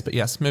dance, but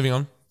yes, moving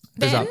on.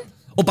 Goes Then- up.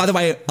 Oh, by the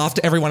way, after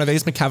every one of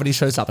these, McCavity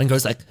shows up and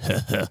goes like,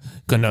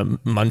 gonna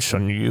munch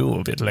on you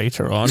a bit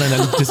later on, and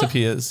then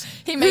disappears.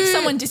 He makes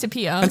someone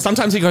disappear. And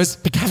sometimes he goes,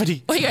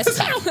 McCavity. Or he goes,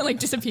 like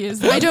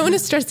disappears. I don't want to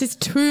stress this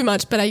too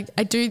much, but I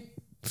do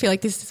feel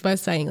like this is worth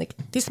saying. Like,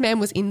 this man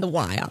was in The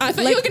Wire. I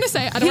thought Like, you were going to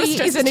say, I don't want to he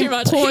stress is this an too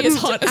much. He is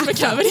important hot as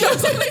McCavity. I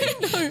was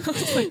like, no. I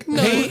was like,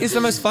 no. He is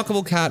the most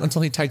fuckable cat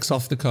until he takes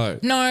off the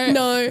coat.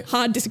 No.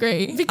 Hard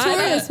disagree.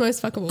 Victoria's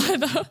most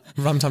fuckable.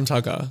 Rum Tum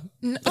Tugger.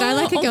 But I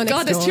like a girl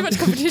God, next there's too door. much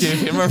competition.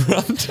 Give him a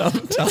Rum Tum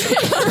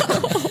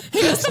Tugger.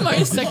 He has the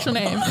most sexual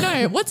name.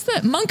 No, what's the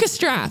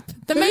Monkastrap?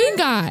 The main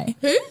guy.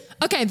 Who?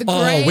 Okay, the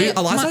Oh, grey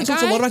Eliza monk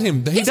talks a guy. lot about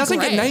him. He He's doesn't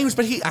great. get names,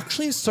 but he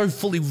actually is so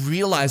fully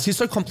realized. He's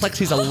so complex.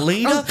 He's a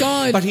leader. Oh,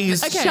 God. But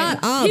he's Okay, Shut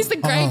up. He's the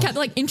grey cat that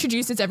like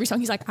introduces every song.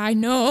 He's like, I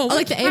know.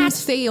 like the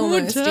MC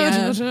almost,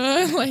 yeah.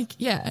 Like,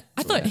 yeah.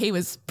 I thought he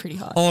was pretty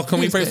hot. Oh, can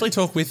He we was briefly good.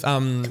 talk with we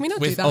not do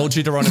with that? Old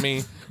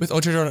Deuteronomy? With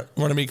Old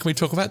Deuteronomy, can we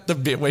talk about the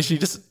bit where she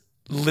just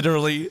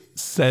literally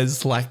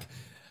says like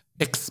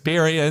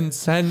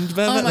experience and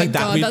my like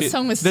God, weird that bit.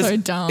 song was There's- so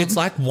dumb. It's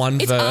like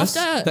one It's verse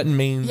after- that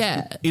means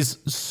yeah. is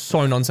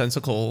so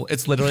nonsensical.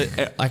 It's literally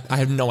like I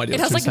have no idea. It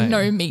what has she's like saying.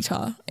 no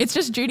meter. It's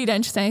just Judi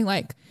Dench saying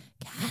like,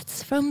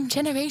 cats from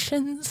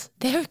generations,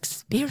 their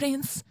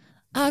experience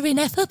are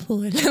ineffable.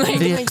 like, The you're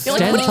like,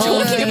 extent what are you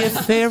of talking the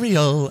about?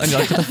 ethereal, and you're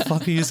like, what the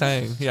fuck are you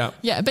saying? Yeah.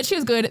 Yeah, but she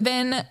was good.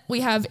 Then we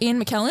have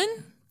Ian McKellen.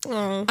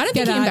 Oh, I don't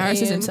think he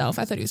embarrasses himself.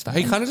 I thought he was fine.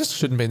 He kind of just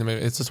shouldn't be in the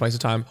movie. It's just a waste of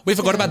time. We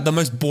forgot about the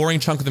most boring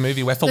chunk of the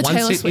movie where for The once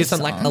Taylor it Swift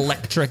isn't like song.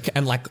 electric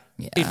and like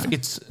if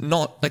it's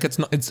not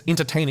it's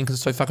entertaining because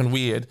it's so fucking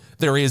weird.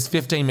 There is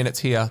 15 minutes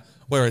here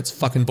where it's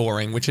fucking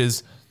boring, which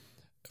is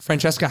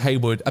Francesca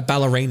Haywood, a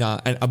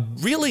ballerina, and a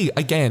really,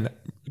 again,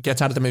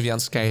 gets out of the movie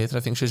unscathed. I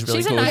think she's really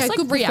She's a good. nice Yeah, like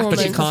good reactor. But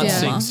she can't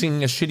Yeah.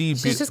 sing a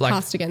shitty She's just like,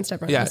 cast against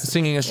everyone yeah, else.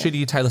 singing a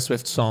shitty Taylor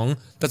Swift song.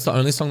 That's the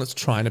only song that's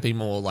trying to be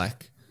more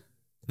like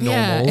normal.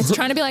 Yeah, it's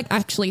trying to be like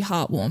actually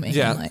heartwarming.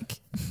 Yeah. And, like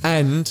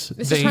and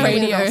is the trying to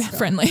be- radio an Oscar.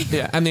 friendly.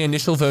 yeah, and the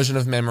initial version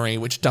of Memory,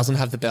 which doesn't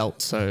have the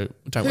belt, so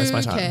don't waste my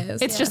Who time.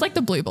 cares? It's just like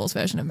the Blue Balls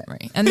version of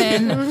Memory. And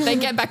then they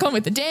get back on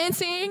with the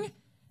dancing.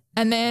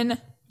 And then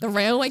The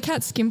railway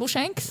cat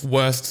Skimbleshanks.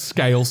 Worst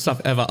scale stuff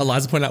ever.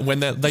 Eliza pointed out when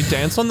they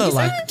dance on the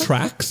like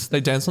tracks, they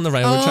dance on the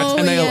railway tracks,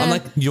 and I'm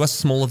like, you are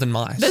smaller than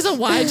mice. There's a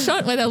wide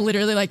shot where they're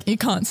literally like, you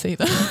can't see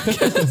them.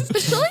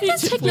 Surely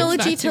there's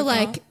technology to too far.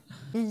 like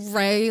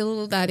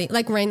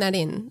rein that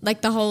in.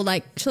 Like the whole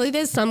like, surely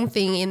there's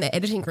something in the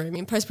editing room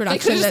in post They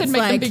production could have just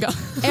that's said make them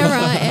like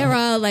bigger.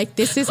 error. Like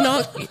this is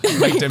not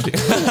Make them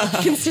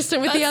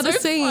consistent with the other so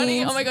scenes.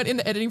 funny. Oh my god! In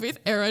the editing booth,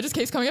 error just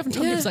keeps coming up, and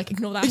Tom Gibbs like,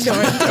 ignore that. Ignore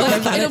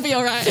it. Like, it'll be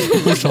all right.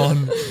 push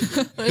on.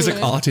 It's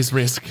like artist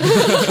risk.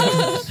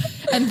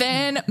 And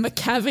then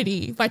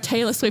McCavity by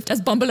Taylor Swift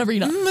as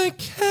Bumblearina.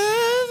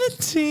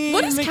 McCavity.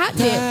 What is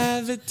catnip?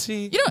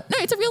 McCavity. You don't know,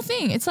 it's a real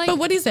thing. It's like, But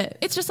what is it?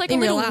 it's just like in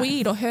a real little life?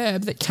 weed or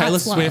herb that Taylor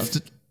cats love.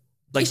 Swift.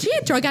 Like Is she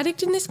a drug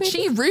addict in this movie?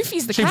 She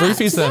roofies the she cat.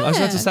 roofies them. I was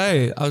about to Yeah.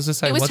 say. I was just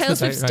saying. It was what's Taylor the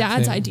date Swift's rape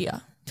dad's thing?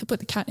 idea to put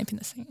the catnip in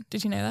the scene.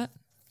 Did you know that?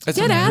 It's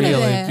Get out of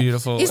really there.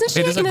 beautiful. Isn't she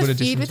It is in a good feud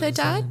addition with to her the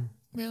dad? song.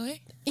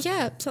 Really?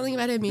 Yeah, something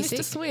about her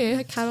music. Swift.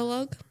 Her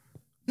catalogue.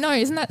 No,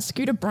 isn't that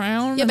Scooter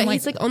Brown? Yeah, and but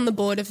he's like on the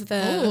board of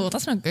the oh,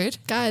 that's not good.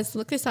 guys.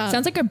 Look this up.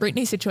 Sounds like a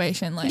Britney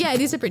situation. Like, yeah,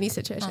 it is a Britney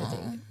situation. I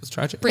think. It's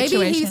tragic. Maybe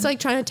Situation. he's like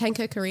trying to tank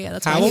her career.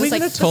 That's why How he are we was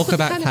going like, to talk "Let's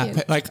about put cat?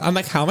 in." Like, I'm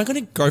like, how am I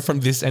going to go from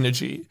this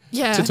energy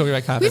Yeah. to talking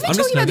about cat? We've been I'm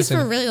just talking about this for a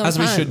noticing, really long as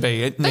we time. should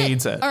be. It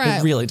needs it. all right.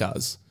 It really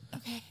does.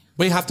 Okay.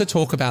 We have to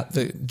talk about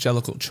the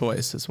Jellicle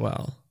choice as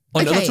well. Oh,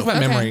 no, Okay, let's talk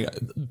about okay.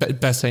 memory.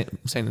 Best scene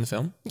in the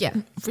film. Yeah,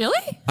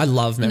 Really? I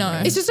love memory.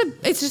 No. it's just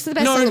the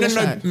best No, song no, in the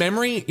no. show.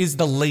 Memory is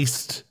the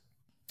least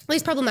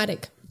Least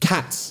problematic.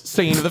 Cats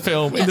scene of the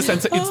film in the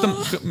sense that it's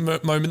the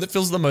moment that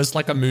feels the most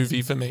like a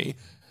movie for me.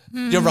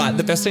 You're right.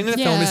 The best scene in the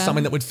film is Yeah.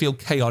 something that would feel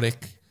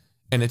chaotic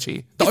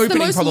energy. The It's the opening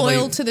most probably.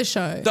 loyal to the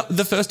show.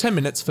 The first 10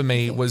 minutes for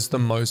me was the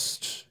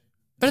most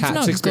But it's Cats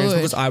not experience good.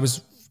 because I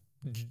was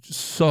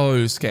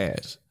so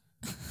scared.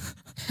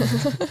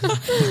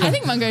 I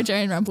think Mungo Joe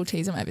and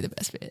Rumpelteazer might be the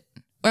best bit.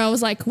 Where I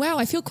was like, wow,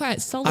 I feel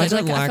quite solid. I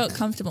don't I like felt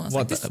comfortable. I was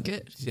like, what this the- is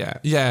good.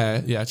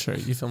 Yeah, true.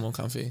 You feel more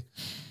comfy.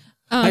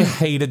 I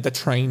hated the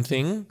train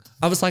thing.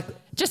 I was like,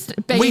 Just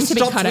we begging to be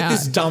stopped cut with out.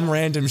 this dumb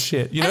random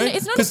shit, you know? And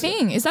it's not a 'Cause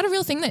thing. Is that a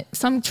real thing that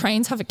some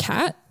trains have a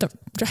cat that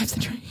drives the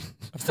train?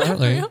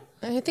 Apparently.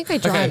 I think they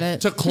drive Okay,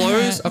 it. to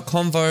close a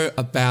convo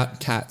about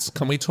cats,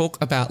 can we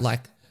talk about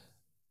like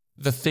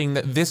the thing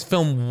that this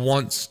film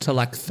wants to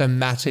like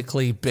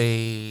thematically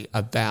be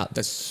about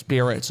the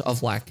spirit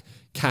of like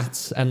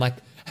cats and like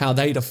how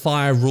they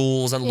defy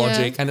rules and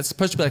logic, and it's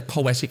supposed to be like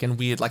poetic and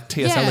weird, like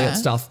T.S. Yeah. Eliot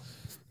stuff.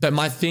 But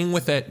my thing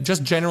with it,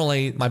 just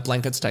generally, my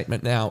blanket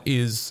statement now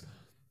is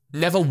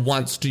never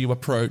once do you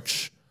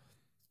approach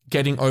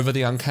getting over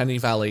the uncanny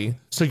valley.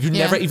 So you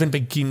never even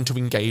begin to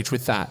engage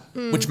with that,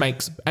 which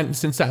makes, and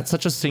since that's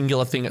such a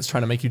singular thing it's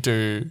trying to make you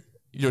do,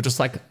 you're just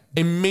like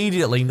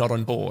immediately not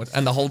on board.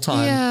 And the whole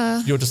time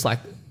Yeah. you're just like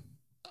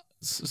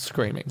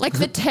screaming. Like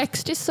the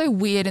text is so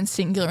weird and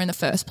singular in the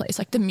first place,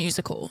 like the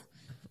musical.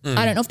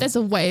 I don't know if there's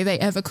a way they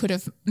ever could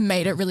have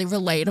made it really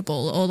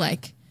relatable or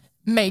like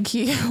make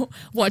you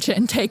watch it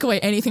and take away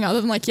anything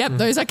other than like, yep,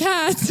 those are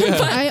cats. But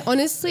I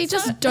honestly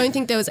just don't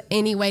think there was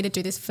any way to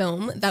do this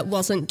film that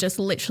wasn't just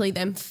literally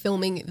them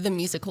filming the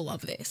musical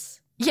of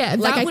this. yeah,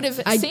 Like, that would have.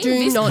 I seen do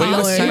this not part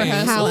know in how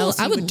rehearsals. else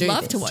I you would would do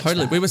love this. to watch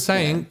Totally. that. We were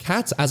saying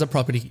Cats as a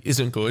property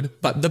isn't good,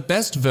 but the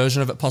best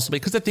version of it possibly,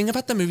 because the thing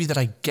about the movie that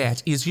I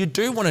get is you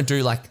do want to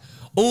do like,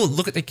 oh,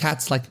 look at the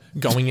cats like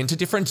going into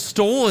different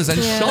stores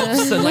and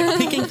shops and like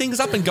picking things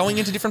up and going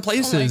into different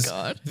places.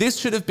 God. This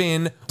should have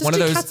been one of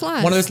do those Cats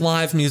Live. one of those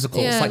live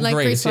musicals Yeah, like like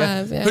Grease. Grease Yeah.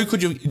 Live, yeah. Who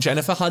could you?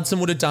 Jennifer Hudson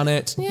would have done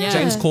it. Yeah.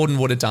 James Corden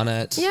would have done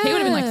it. Yeah. He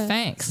would have been like,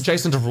 thanks.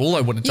 Jason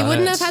Derulo would have You done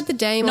wouldn't it. have had the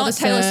dame or Not the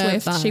Taylor Sir,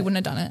 Swift. but- She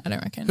wouldn't have done it. I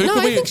don't reckon. Who No,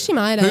 could I be- think she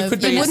might who have.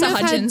 could be- You Vanessa wouldn't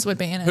have had- Hudgens would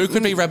be in it. Who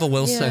could be Rebel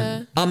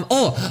Wilson?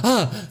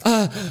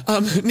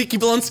 Nikki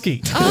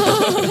Blonsky.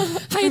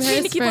 Hi, it's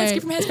me, Nikki Hairspray.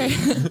 Blonsky from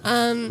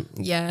Hairspray.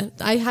 Yeah,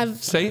 I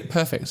have. See,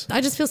 perfect.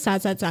 I just feel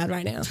sad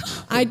right now.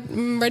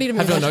 I'm ready to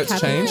move Have your on to notes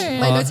Cat. changed?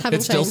 My notes haven't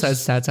It still changed.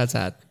 says sad, sad,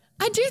 sad.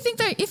 I do think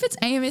though, if its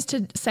aim is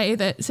to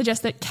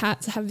suggest that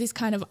cats have this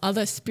kind of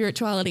other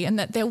spirituality and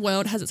that their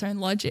world has its own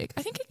logic,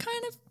 I think it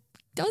kind of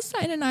does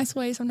that in a nice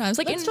way sometimes.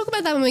 Like Let's talk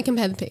about that when we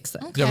compare the pics.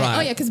 Though. You're right.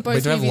 Oh yeah, because We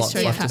both do have movies lots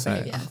show left to cat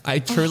say. behavior. I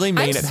truly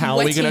mean I'm it. How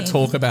are we going to sweating.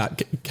 talk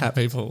about cat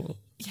people?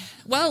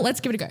 Well, let's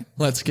give it a go.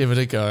 Let's give it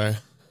a go.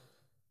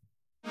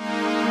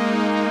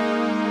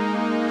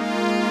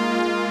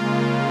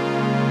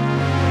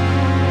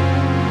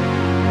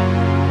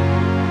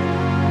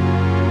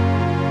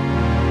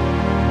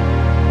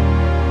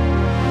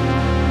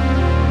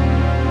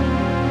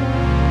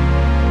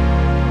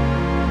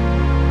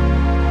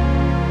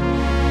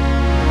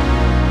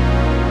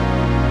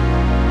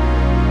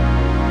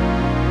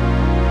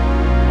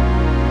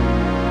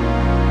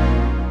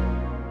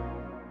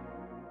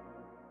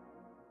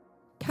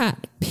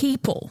 Cat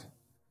People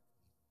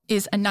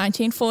is a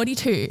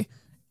 1942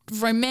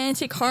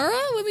 romantic horror,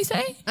 would we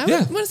say? I Yeah,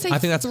 want to say I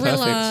think that's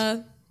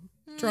thriller,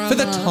 drama. For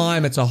the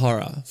time, it's a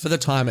horror. For the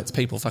time, it's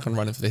people fucking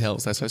running for the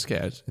hills. They're so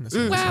scared. In the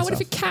cinemas Wow, and what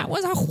if a stuff. cat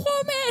was a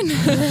woman?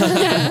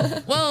 Yeah.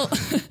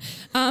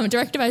 Well,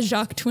 directed by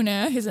Jacques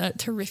Tourneur, who's a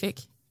terrific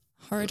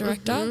horror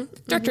director,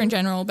 director in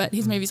general, but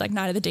his movies like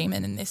Night of the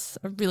Demon and this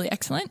are really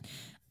excellent.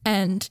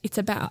 And it's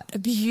about a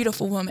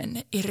beautiful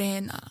woman,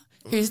 Irena,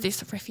 who's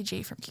this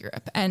refugee from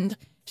Europe. And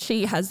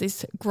she has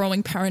this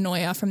growing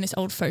paranoia from this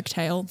old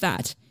folktale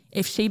that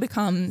if she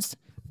becomes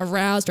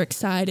aroused or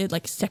excited,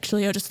 like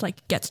sexually, or just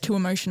like gets too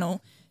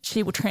emotional,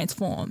 she will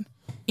transform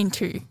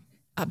into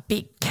a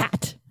big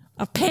cat,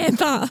 a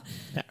panther.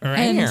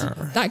 And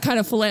that kind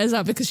of flares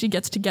up because she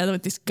gets together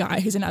with this guy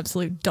who's an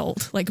absolute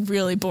dolt, like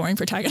really boring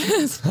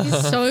protagonist.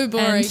 He's so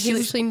boring. And He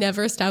literally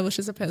never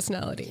establishes a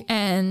personality.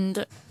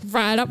 And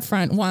right up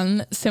front,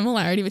 one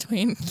similarity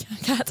between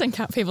cats and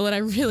cat people that I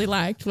really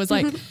liked was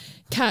like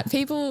cat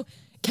people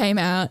came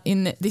out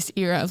in this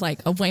era of like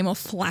a way more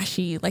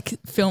flashy like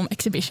film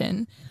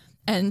exhibition.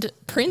 And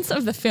prints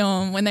of the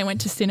film, when they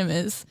went to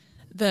cinemas,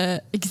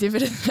 the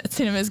exhibitor at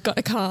cinemas got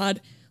a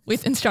card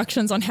with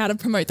instructions on how to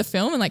promote the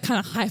film and like kind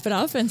of hype it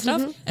up and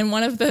stuff. And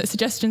one of the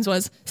suggestions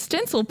was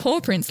stencil paw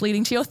prints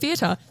leading to your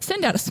theatre.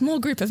 Send out a small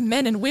group of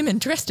men and women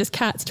dressed as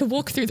cats to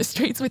walk through the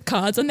streets with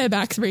cards on their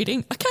backs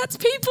reading, "Are cats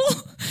people?"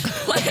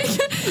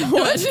 Like,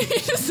 what?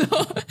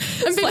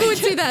 And people would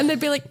see that and they'd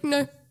be like,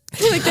 no,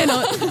 like they're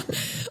not.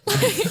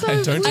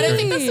 I don't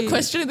think that's the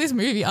question of this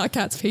movie. Are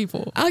cats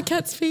people? Are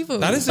cats people?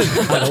 That isn't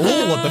at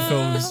all what the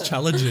film's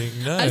challenging.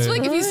 No. I just feel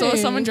like if you saw No.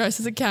 someone dressed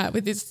as a cat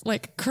with this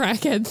like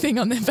crackhead thing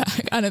on their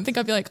back, I don't think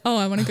I'd be like, oh,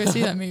 I want to go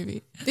see that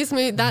movie. This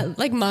movie, that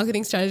like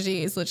marketing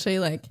strategy is literally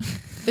like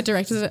the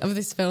directors of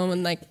this film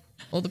and like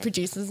all the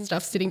producers and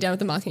stuff sitting down with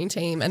the marketing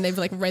team and they've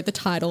like read the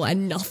title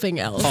and nothing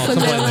else. Oh,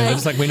 And they're completely.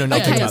 It's like we know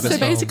nothing okay, about this so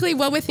film. basically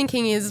what we're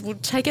thinking is we'll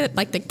take it at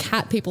like the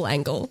cat people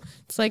angle.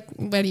 It's like,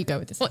 where do you go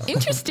with this? Well,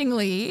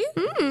 interestingly,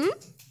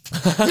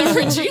 the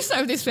producer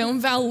of this film,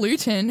 Val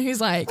Luton, who's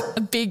like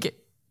a big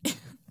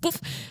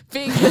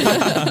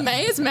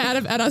May is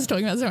mad at us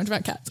talking about so much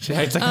about cats. She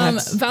hates the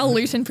cats. Val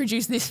Luton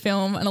produced this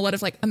film and a lot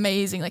of like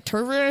amazing, like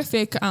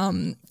terrific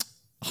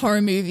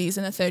horror movies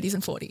in the 30s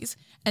and 40s.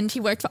 And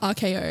he worked for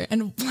RKO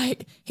and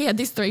like he had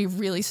these 3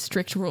 really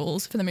strict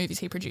rules for the movies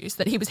he produced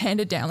that he was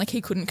handed down, like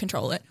he couldn't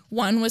control it.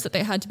 One was that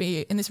they had to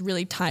be in this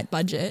really tight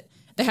budget.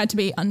 They had to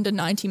be under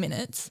 90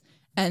 minutes.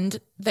 And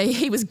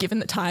he was given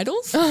the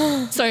titles.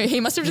 So he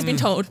must have just been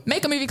told,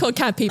 make a movie called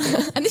Cat People.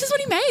 And this is what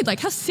he made.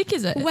 Like, how sick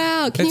is it?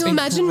 Wow, can It's you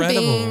imagine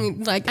incredible.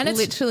 being like And it's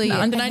literally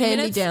under 90 hand me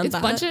minutes. down It's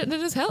that? budgeted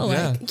as hell.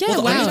 Yeah. Like, Yeah, Well,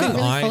 the wow, only it thing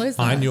really follows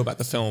I that. knew about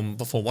the film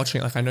before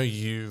watching it, like I know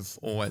you've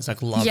always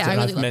like loved Yeah, it I and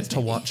really I've love meant this to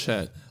movie. watch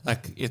it.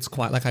 Like it's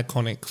quite like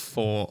iconic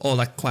for, or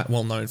like quite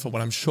well known for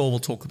what I'm sure we'll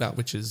talk about,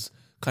 which is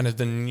kind of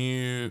the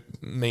new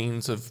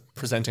means of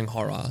presenting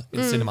horror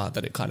in cinema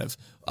that it kind of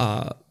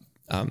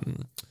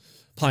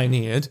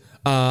pioneered.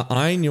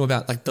 I knew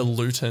about like the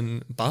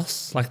Luton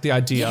bus, like the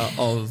idea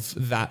of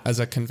that as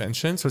a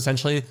convention. So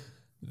essentially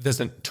there's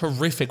a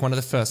terrific, one of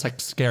the first like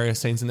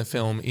scariest scenes in the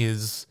film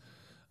is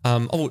we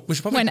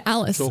should probably when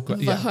Alice, talk the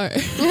about, hoe.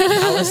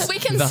 Alice We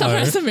can the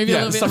summarize hoe. the movie a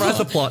little bit summarize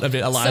more. the plot a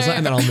bit, Eliza, So-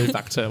 and then I'll move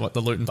back to what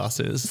the Luton bus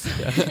is.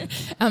 Yeah.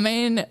 I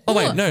mean, Oh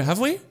wait, well, no, have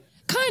we?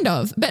 kind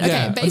of. But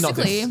Yeah, okay, not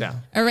this, basically, yeah.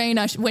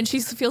 Irena, when she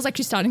feels like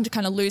she's starting to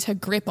kind of lose her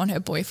grip on her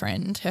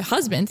boyfriend, her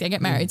husband, they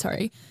get married,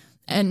 sorry.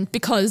 And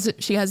because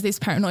she has this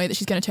paranoia that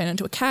she's going to turn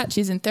into a cat,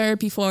 she's in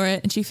therapy for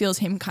it, and she feels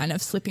him kind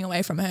of slipping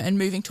away from her and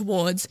moving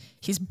towards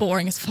his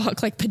boring as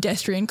fuck, like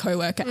pedestrian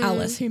co-worker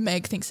Alice, who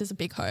Meg thinks is a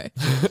big hoe.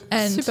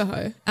 And Super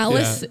hoe.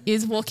 Alice Yeah.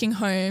 is walking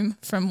home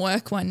from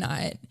work one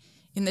night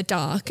in the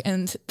dark,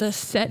 and the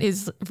set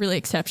is really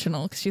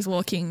exceptional because she's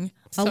walking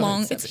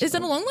along. Is it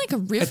along like a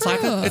river? It's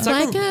like or-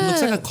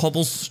 looks like a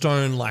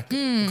cobblestone, like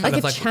kind Like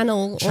of a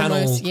channel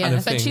almost, yeah. kind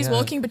of But thing, she's yeah.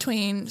 walking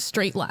between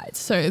street lights,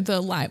 so the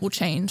light will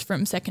change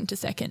from second to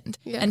second.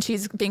 Yeah. And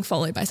she's being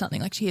followed by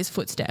something, like she hears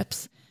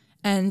footsteps.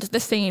 And the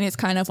scene is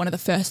kind of one of the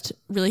first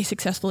really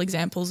successful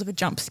examples of a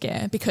jump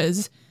scare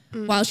because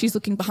while she's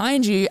looking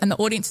behind you and the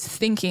audience is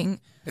thinking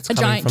It's a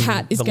coming giant from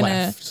cat is the going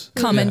left. to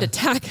come and Yeah.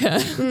 attack her,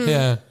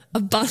 Yeah. a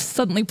bus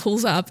suddenly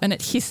pulls up and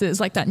it hisses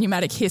like that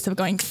pneumatic hiss of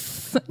going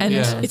and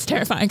Yeah. it's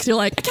terrifying because you're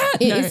like, a cat?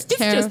 It No, is it's just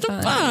a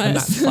terrifying. And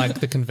bus. that's like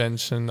the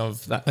convention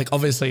of that, like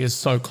obviously is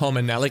so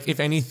common now. Like if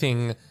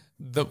anything,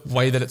 the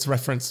way that it's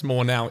referenced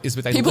more now is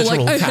with a People are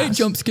literal like, I cat. hate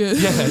jump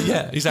scares.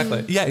 Yeah,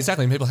 exactly. Yeah,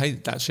 exactly. And people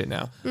hate that shit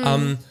now.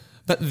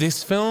 But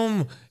this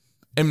film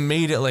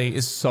immediately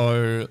is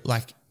so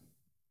like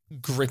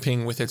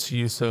gripping with its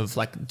use of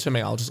like, to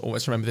me, I'll just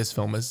always remember this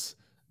film as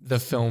the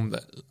film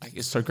that like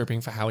is so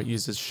gripping for how it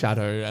uses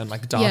shadow and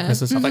like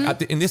darkness and stuff.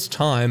 Like in this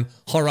time,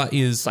 horror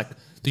is like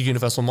the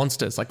universal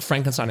monsters, like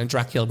Frankenstein and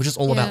Dracula, which is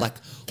all about like,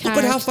 look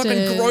at how fucking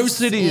Characters.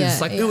 gross it is. Yeah,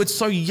 like, yeah. ooh, it's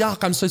so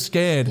yuck. I'm so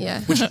scared.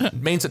 Yeah. Which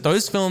means that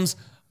those films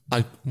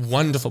are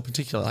wonderful,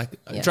 particularly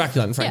like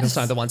Dracula and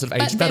Frankenstein, Yes. the ones that have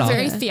But aged they're better.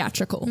 very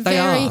theatrical. They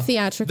Very are.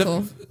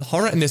 theatrical. The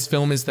horror in this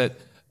film is that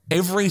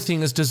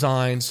everything is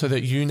designed so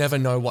that you never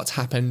know what's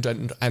happened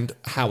and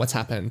how it's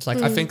happened.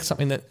 Like I think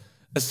something that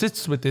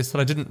assists with this that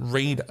I didn't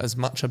read as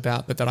much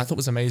about, but that I thought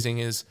was amazing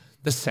is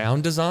the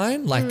sound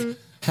design. Like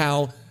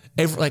how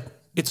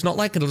it's not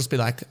like it'll just be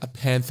like a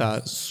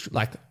panther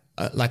like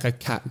like a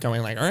cat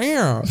going like,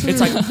 "Meow."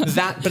 It's like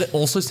that, but it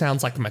also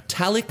sounds like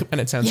metallic and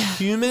it sounds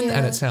human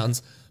and it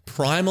sounds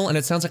primal and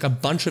it sounds like a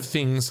bunch of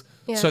things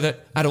so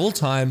that at all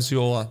times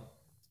you're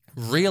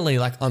really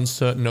like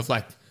uncertain of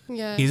like,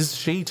 is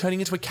she turning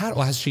into a cat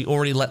or has she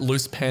already let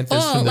loose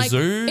panthers from the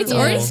zoo? It's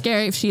already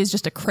scary if she is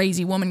just a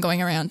crazy woman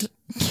going around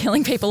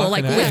killing people or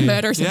like with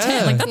murderous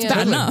intent. Like that's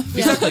bad enough.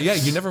 Exactly. Yeah.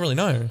 You never really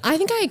know. I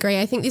think I agree.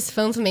 I think this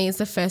film for me is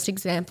the first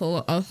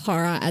example of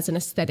horror as an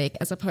aesthetic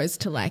as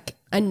opposed to like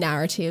a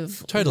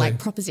narrative like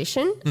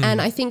proposition.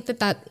 And I think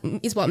that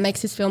is what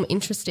makes this film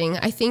interesting.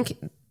 I think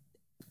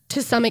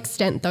to some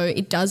extent, though,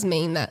 it does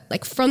mean that,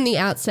 like, from the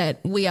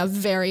outset, we are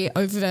very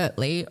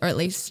overtly, or at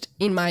least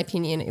in my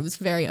opinion, it was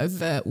very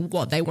overt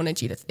what they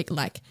wanted you to think.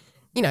 Like,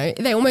 you know,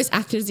 they almost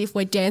acted as if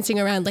we're dancing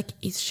around, like,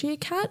 is she a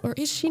cat or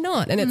is she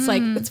not? And it's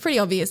like, it's pretty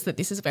obvious that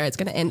this is where it's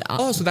going to end up.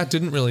 Oh, so that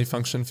didn't really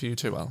function for you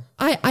too well.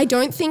 I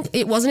don't think,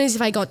 it wasn't as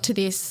if I got to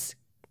this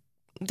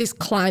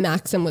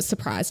climax and was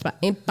surprised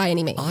by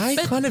any means. I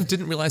kind of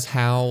didn't realize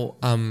how.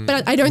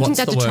 But I don't think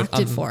that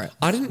detracted for it.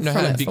 I didn't know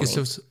how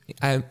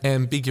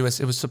ambiguous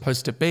it was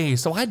supposed to be.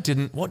 So I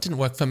didn't. What didn't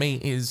work for me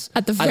is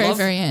at the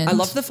very end. I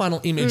love the final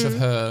image of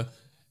her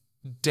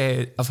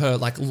dead, of her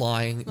like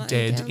lying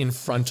dead in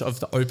front of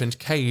the opened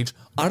cage.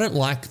 I don't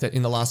like that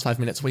in the last 5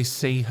 minutes we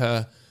see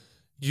her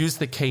use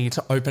the key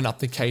to open up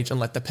the cage and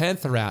let the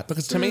panther out,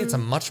 because to me it's a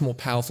much more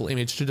powerful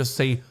image to just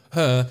see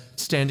her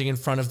standing in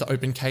front of the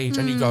open cage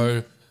and you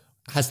go,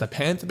 has the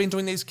panther been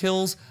doing these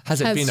kills?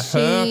 Has it been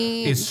her?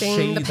 Is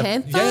she the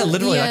panther? Yeah,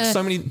 literally. Like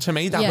so many, to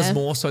me that was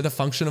more so the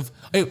function of,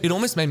 it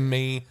almost made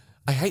me,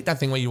 I hate that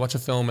thing where you watch a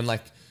film and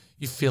like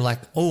you feel like,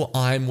 oh,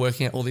 I'm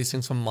working out all these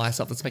things for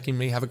myself that's making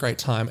me have a great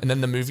time, and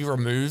then the movie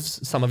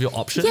removes some of your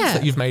options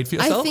that you've made for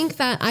yourself.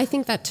 I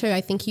think that too.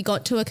 I think you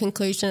got to a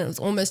conclusion. It was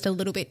almost a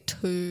little bit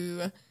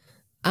too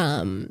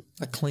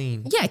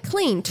clean. Yeah,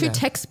 clean, too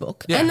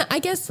textbook. Yeah. And I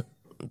guess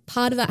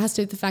part of that has to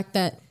do with the fact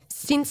that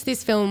since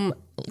this film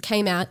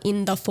came out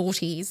in the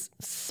 40s,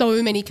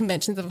 so many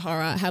conventions of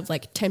horror have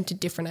like tempted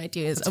different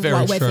ideas of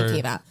what we're thinking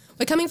about.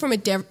 We're coming from a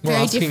very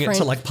asking different... it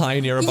to like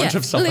pioneer a bunch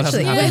of stuff that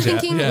hasn't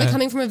happened yet. We're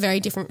coming from a very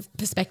different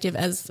perspective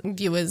as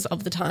viewers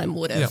of the time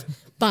would have. Yeah.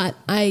 But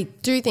I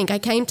do think I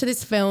came to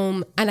this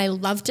film and I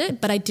loved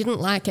it, but I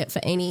didn't like it for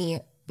any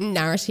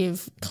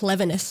narrative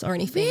cleverness or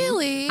anything.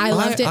 Really? I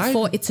loved it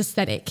for its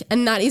aesthetic,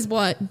 and that is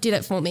what did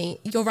it for me.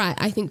 You're right.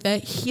 I think the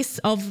hiss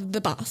of the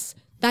bus,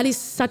 that is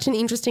such an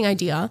interesting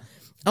idea,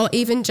 or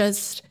even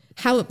just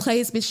how it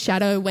plays with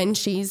shadow when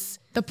she's...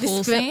 The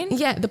pool scene?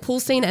 Yeah, the pool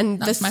scene and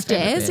the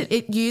stairs.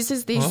 It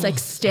uses these like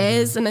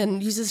stairs and then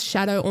uses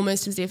shadow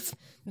almost as if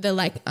the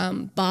like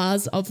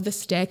bars of the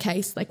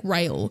staircase like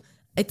rail.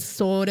 It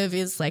sort of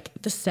is like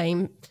the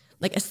same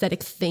like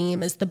aesthetic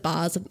theme as the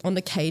bars on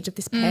the cage of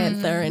this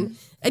panther, and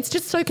it's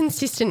just so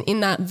consistent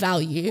in that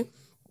value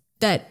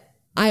that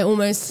I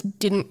almost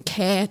didn't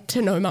care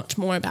to know much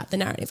more about the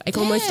narrative. I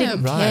almost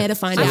didn't care to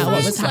find out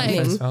what was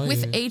happening.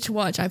 With each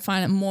watch, I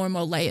find it more and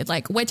more layered.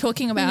 Like we're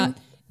talking about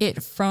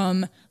it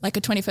from like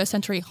a 21st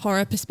century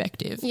horror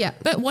perspective. Yeah.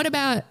 But what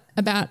about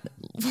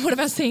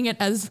seeing it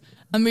as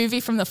a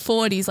movie from the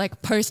 40s,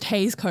 like post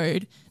Hays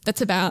Code,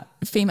 that's about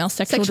female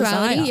sexuality?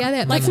 Desire.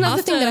 Yeah, that's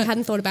another thing that I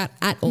hadn't thought about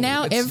at all.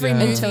 Now every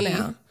movie until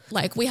now.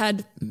 Like we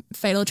had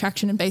Fatal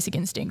Attraction and Basic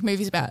Instinct,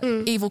 movies about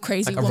evil,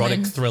 crazy like woman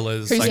erotic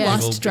thrillers, whose like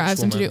lust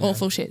drives them to do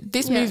awful shit.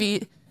 This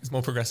movie is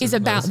more progressive. Is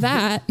about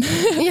that,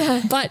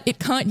 but it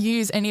can't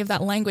use any of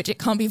that language. It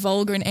can't be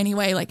vulgar in any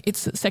way. Like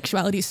its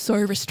sexuality is so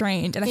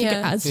restrained, and I think it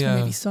adds to the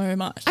movie so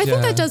much. I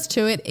think that does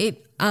too.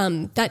 It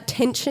that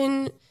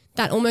tension,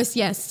 that almost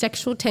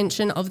sexual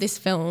tension of this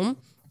film,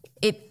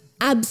 it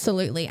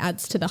absolutely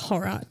adds to the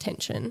horror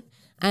tension.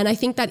 And I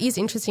think that is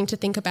interesting to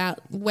think about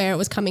where it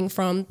was coming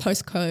from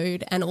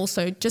post-Code, and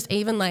also just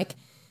even like,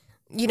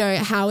 you know,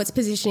 how it's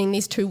positioning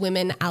these two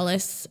women,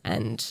 Alice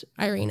and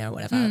Irina,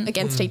 whatever,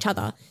 against each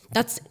other.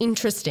 That's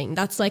interesting.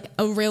 That's like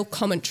a real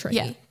commentary.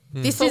 Yeah.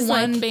 This For is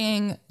one like,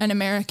 being an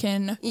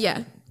American,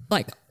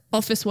 like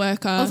office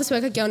worker,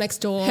 girl next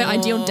door. Her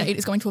ideal date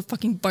is going to a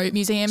fucking boat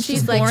museum.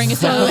 She's like boring as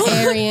so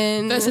hell.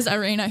 Aryan. Versus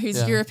Irina,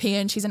 who's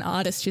European. She's an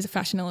artist. She's a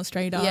fashion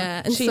illustrator.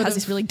 Yeah, and she has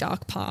this really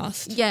dark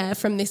past. Yeah,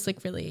 from this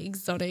like really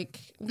exotic.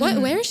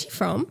 Where is she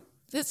from?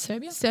 Is it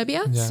Serbia?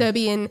 Serbia? Yeah.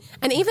 Serbian.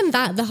 And even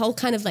that, the whole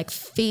kind of like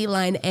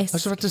feline-esque I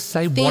was about to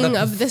say, what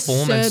a of the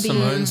performance,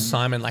 Serbian. Simone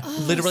Simon. Like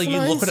literally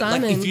Simone you look at it,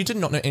 like Simon. if you did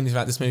not know anything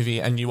about this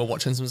movie and you were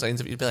watching some scenes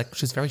of it, you'd be like,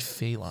 she's very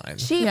feline.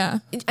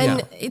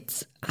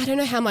 It's, I don't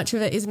know how much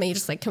of it is me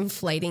just like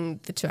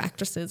conflating the two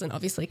actresses, and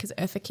obviously because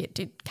Eartha Kitt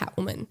did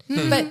Catwoman.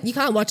 But you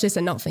can't watch this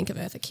and not think of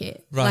Eartha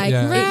Kitt. Right,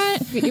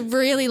 it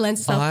really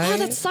lends itself. Oh,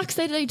 that sucks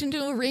they didn't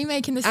do a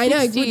remake in the 60s. I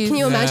know. Can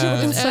you imagine? It would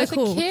have been so Eartha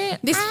cool.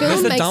 Kitt. This There's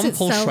film the makes dumb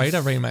itself... Paul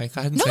Schrader remake.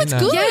 I hadn't No, seen it's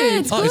that. good. Yeah,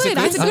 it's Oh, is it good.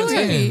 good? It's a good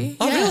movie.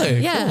 Oh, really?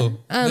 Yeah. Cool.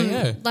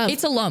 Love.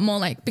 It's a lot more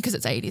like, because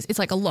it's 80s, it's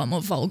like a lot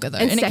more vulgar though.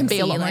 And And it can be a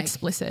sexy, lot more like,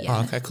 explicit.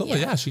 Oh, okay, cool.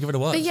 Yeah, she give it a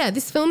watch. But yeah,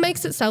 this film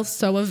makes itself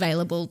so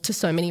available to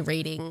so many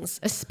readings,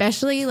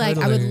 especially like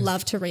I would Totally.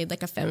 love to read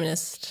like a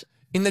feminist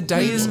in the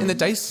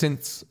days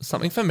since,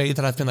 something for me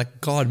that I've been like,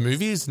 God,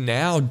 movies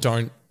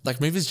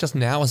just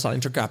now are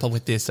starting to grapple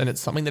with this, and it's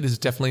something that is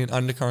definitely an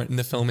undercurrent in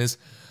the film. Is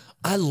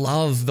I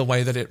love the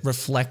way that it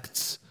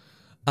reflects,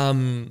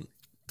 kind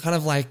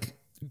of like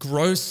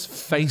gross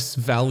face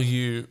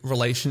value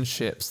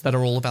relationships that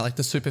are all about like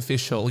the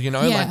superficial, you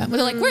know, Yeah,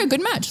 they're like, we're a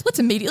good match. Let's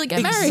immediately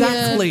get married.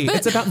 Exactly. But-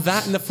 It's about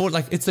that in the forward.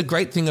 Like, it's a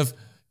great thing of,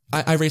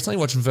 I recently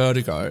watched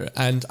Vertigo,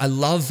 and I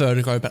love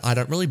Vertigo, but I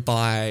don't really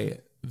buy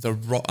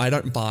I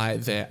don't buy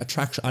their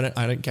attraction. I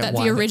don't get That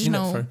why the they're in it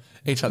original for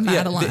each other.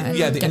 Madeline the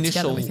get together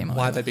initial with him or why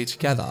whatever. they'd be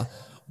together.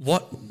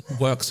 What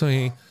works for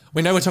me?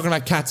 We know we're talking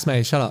about cats,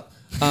 May. Shut up.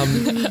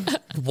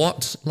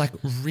 What like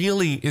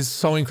really is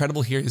so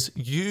incredible here is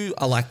you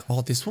are like,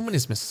 oh, this woman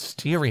is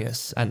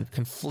mysterious and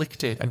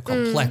conflicted and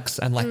complex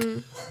and like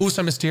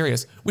also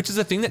mysterious, which is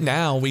a thing that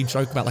now we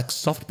joke about like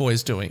soft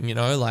boys doing, you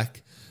know,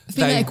 like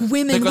Being like,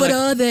 women, what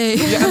are they?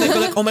 Yeah, and they go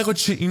like, oh my God,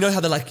 shit, you know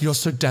how they're like, you're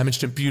so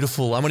damaged and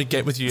beautiful, I want to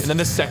get with you. And then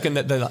the second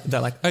that they're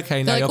like,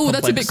 okay, now They're like, you're oh,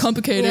 that's a bit complex.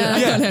 complicated. Yeah. I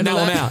Yeah, can't handle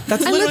now that. I'm out.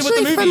 That's And literally what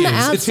the literally movie from the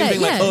is. It's him outset,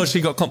 being like, yeah. oh,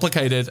 she got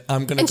complicated,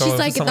 I'm going to And go she's with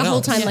like the someone whole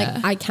else. time, Yeah.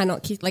 like, I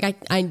cannot kiss. Like,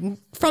 I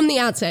from the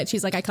outset,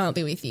 she's like, I can't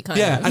be with you. Kind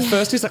Yeah, of. at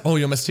first he's like, oh,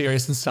 you're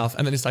mysterious and stuff.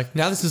 And then he's like,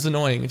 now this is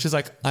annoying. And she's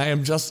like,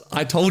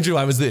 I told you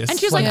I was this. And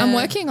she's like, Yeah. I'm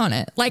working on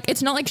it. Like,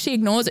 it's not like she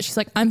ignores it. She's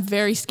like, I'm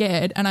very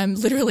scared and I'm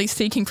literally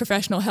seeking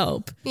professional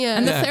help. Yeah.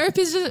 And the Yeah.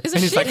 therapist is a and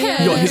he's like,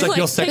 shithead. he's like,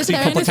 your takes sexy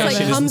her in his, complication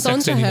like, isn't comes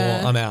sexy onto anymore.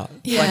 her. I'm out.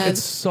 Yeah. Like,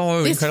 it's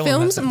so This incredible. in that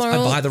film's sense.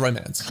 moral I buy the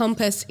romance.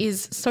 compass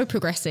is so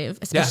progressive,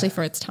 especially Yeah.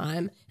 for its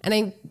time.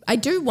 And I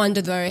do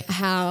wonder though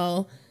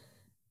how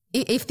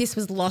if this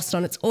was lost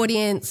on its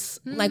audience,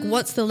 like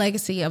what's the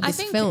legacy of I this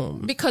think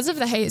film? because of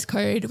the Hays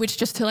Code, which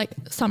just to like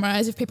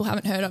summarize, if people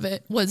haven't heard of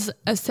it, was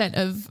a set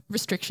of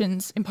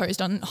restrictions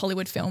imposed on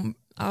Hollywood film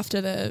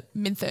after the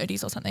mid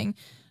 30s or something,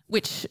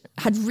 which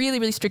had really,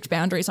 really strict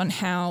boundaries on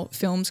how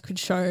films could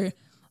show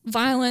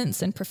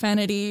violence and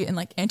profanity and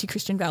like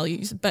anti-Christian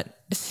values, but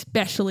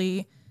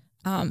especially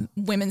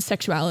women's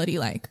sexuality.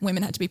 Like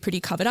women had to be pretty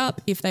covered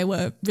up. If they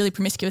were really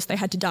promiscuous, they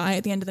had to die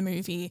at the end of the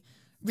movie.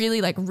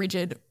 Really like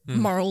rigid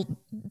moral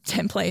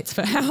templates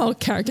for how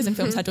characters in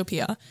films had to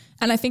appear.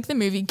 And I think the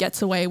movie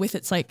gets away with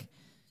its like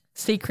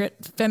secret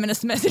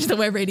feminist message that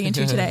we're reading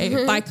into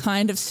today by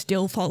kind of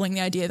still following the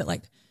idea that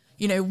like,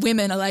 you know,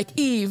 women are like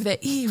Eve, they're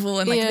evil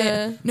and like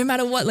they're, no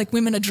matter what, like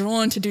women are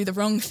drawn to do the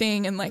wrong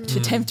thing and like to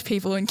tempt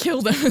people and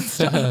kill them and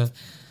stuff.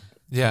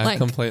 Yeah, Like-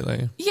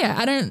 completely.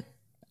 Yeah,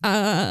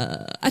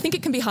 I think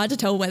it can be hard to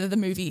tell whether the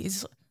movie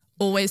is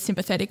always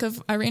sympathetic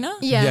of Irina.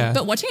 Yeah. Yeah.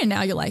 But watching it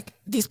now, you're like,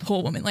 this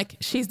poor woman, like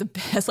she's the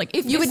best. Like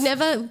if You would this-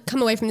 never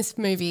come away from this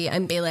movie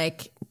and be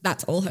like,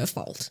 that's all her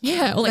fault.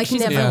 Yeah, or like, Like,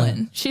 she's never. a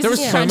villain. She's There are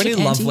this so many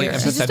tragic lovely anti-hero.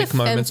 She's just a empathetic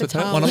moments femme with her.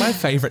 fatale. One of my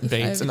favorite If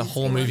beats in the I've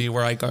whole seen one. movie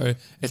where I go,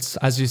 it's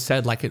as you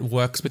said, like it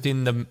works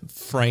within the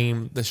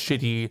frame, the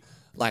shitty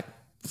like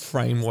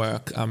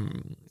framework,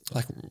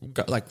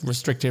 like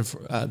restrictive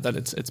that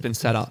it's been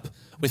set up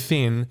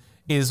within,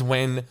 is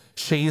when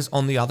she's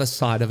on the other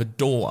side of a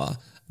door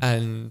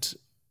and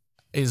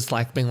is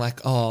like being like,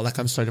 oh, like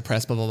I'm so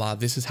depressed, blah, blah, blah,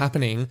 this is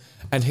happening.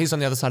 And he's on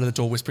the other side of the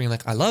door whispering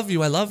like, I love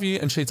you.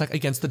 And she's like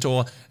against the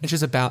door and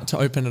she's about to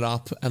open it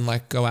up and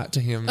like go out to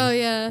him. Oh,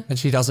 yeah. And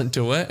she doesn't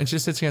do it. And she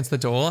just sits against the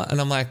door.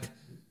 And I'm like,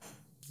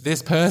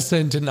 this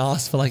person didn't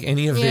ask for like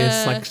any of this.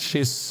 Yeah. Like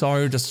she's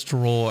so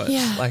distraught.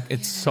 Yeah. Like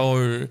it's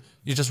so,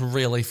 you just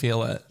really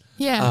feel it.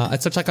 Yeah.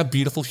 It's such like a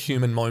beautiful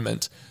human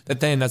moment that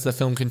then as the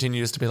film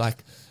continues to be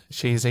like,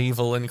 she's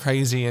evil and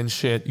crazy and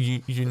shit,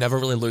 you never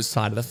really lose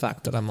sight of the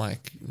fact that I'm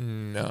like,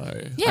 no.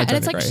 Yeah, I and don't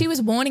it's like agree. she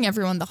was warning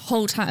everyone the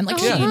whole time. Like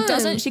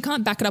she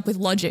can't back it up with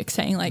logic,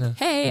 saying like,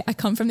 "Hey, I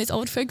come from this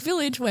old folk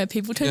village where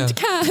people turn into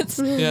cats."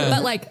 Yeah.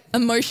 But like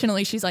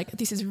emotionally, she's like,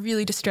 "This is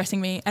really distressing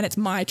me, and it's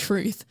my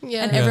truth."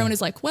 Yeah. And Yeah. everyone is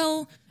like,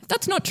 "Well,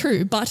 that's not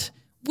true, but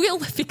we'll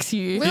fix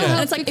you." We'll And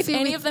help it's like fix if you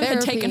any with of them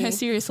had taken her therapy.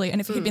 seriously,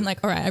 and if he'd been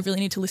like, "All right, I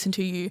really need to listen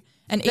to you,"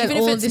 and Then even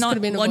all if of it's this could not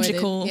have been avoided.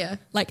 logical, Yeah.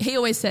 like he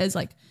always says,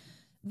 like,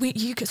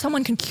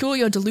 someone can cure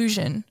your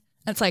delusion.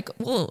 And it's like,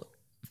 well,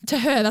 to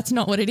her, that's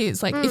not what it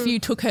is. Like, if you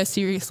took her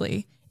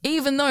seriously,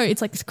 even though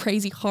it's like this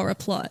crazy horror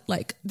plot,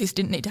 like this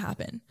didn't need to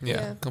happen.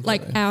 Yeah, completely.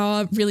 Like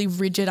our really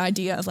rigid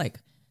idea of like,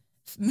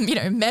 you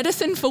know,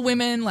 medicine for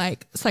women,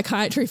 like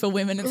psychiatry for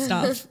women and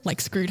stuff, like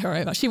screwed her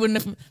over. She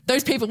wouldn't have,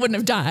 those people wouldn't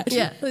have died.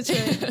 Yeah,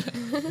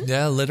 literally.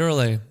 yeah,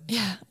 literally.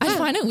 Yeah. I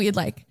find it weird.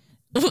 Like,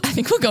 I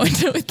think we'll go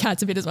into it with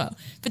cats a bit as well.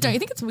 But don't you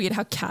think it's weird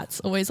how cats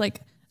always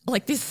like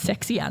this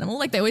sexy animal?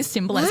 Like they always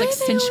symbolize Why like are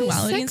they always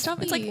sensuality and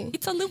stuff. It's like, sexy?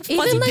 it's a little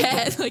fuzzy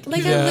pet. Like a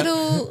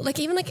little, like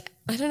even like,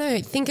 I don't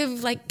know, think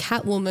of like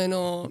Catwoman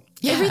or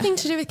everything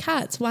to do with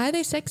cats. Why are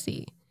they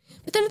sexy?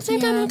 But then at the same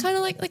time, Yeah. I'm kind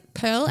of like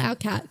Pearl, our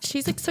cat.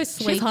 She's like so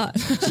sweet. She's hot.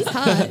 She's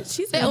hot.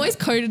 She's They're always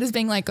coded as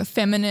being like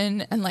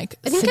feminine and like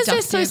I think because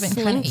they're so seductive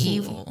and kind of slinky.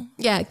 evil.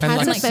 Yeah, And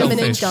cats like are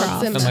feminine, selfish dogs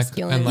are and like,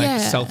 masculine. and like Yeah.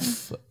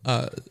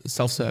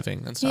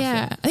 self-serving and stuff.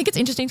 Yeah, I think it's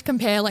interesting to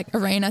compare like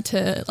Arena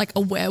to like a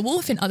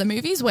werewolf in other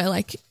movies where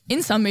like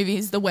in some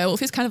movies the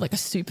werewolf is kind of like a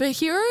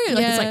superhero. Like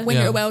Yeah. it's like when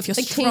Yeah. you're a werewolf you're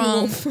Like Teen strong.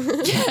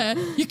 Wolf. Yeah,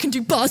 you can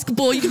do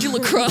basketball, you can do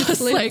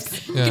lacrosse,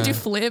 like you Yeah. can do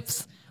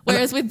flips.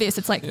 Whereas with this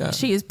it's like Yeah.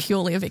 she is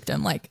purely a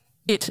victim. Like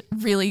it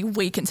really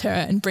weakens her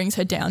and brings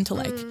her down to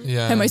like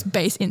Yeah. her most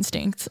base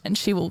instincts and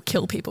she will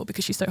kill people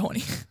because she's so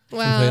horny.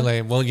 Wow.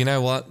 Completely. Well, you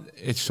know what?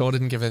 It sure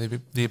didn't give her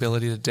the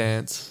ability to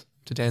dance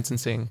and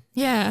sing,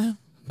 Yeah.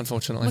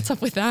 unfortunately. What's up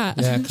with that?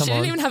 Yeah, she come didn't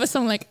on. even have a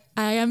song like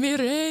I am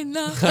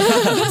Irena.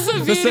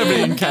 The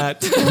Serbian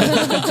cat.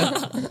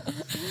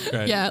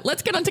 Great. Yeah,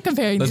 let's get on to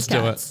comparing Let's these do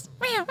it. cats.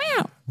 Meow,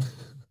 meow.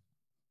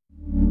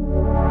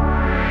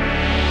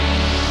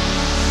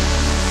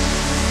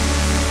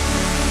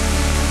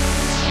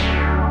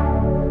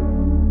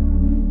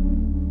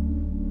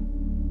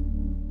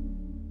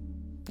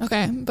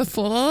 Okay,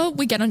 before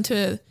we get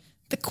onto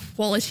the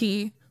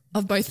quality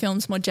of both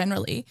films more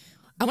generally,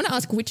 I want to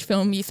ask which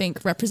film you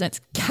think represents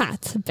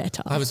cats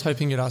better. I was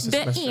hoping you'd ask this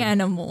The question.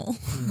 animal.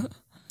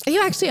 Are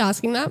you actually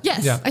asking that?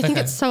 Yes. Yeah. I think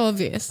Okay. it's so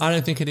obvious. I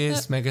don't think it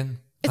is, Megan.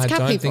 It's I cat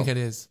don't people. think it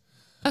is.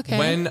 Okay.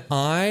 When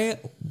I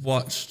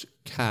watched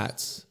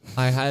Cats,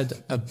 I had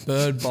a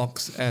Bird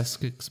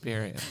Box-esque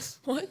experience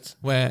What?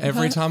 where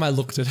every time I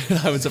looked at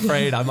it, I was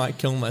afraid I might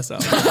kill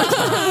myself.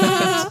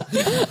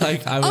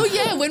 like I was, Oh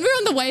yeah, when we were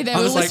on the way there,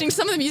 we were was like- listening to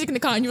some of the music in the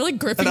car, and you were like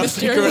gripping and I the was,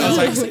 steering wheel.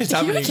 I was like, it's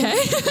Are you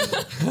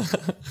happening.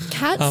 okay?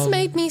 Cats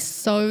made me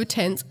so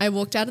tense. I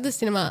walked out of the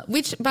cinema,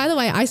 which, by the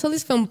way, I saw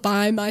this film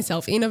by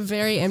myself in a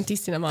very empty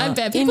cinema. I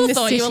bet in people the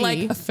thought you were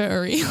city. like a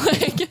furry.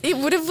 Like It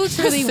would have looked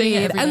really Seeing it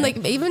weird. And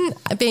everywhere. like even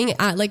being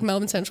at like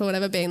Melbourne Central,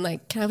 whatever, being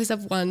like, can I please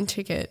have one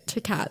ticket to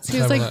Cats? He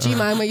was like, do you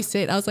mind where you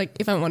sit? I was like,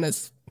 if I want to,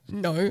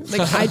 no.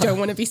 Like I don't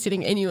want to be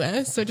sitting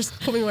anywhere. So just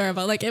put me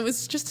wherever. Like it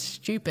was just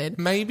stupid.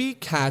 Maybe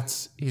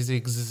Cats is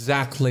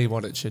exactly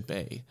what it should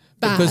be.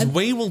 Bad. Because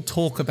we will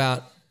talk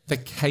about the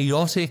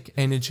chaotic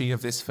energy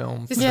of this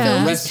film This for Yeah. the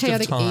film is rest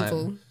chaotic of time.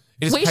 evil.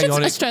 It is we should,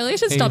 chaotic Australia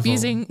should stop evil.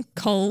 using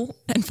coal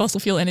and fossil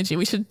fuel energy.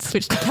 We should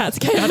switch to cats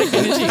chaotic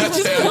energy.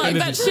 Just plug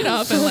that shit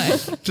up and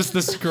like, just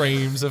the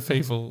screams of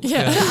people.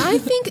 yeah. I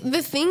think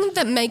the thing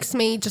that makes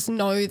me just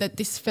know that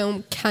this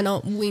film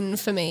cannot win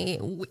for me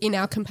in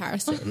our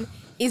comparison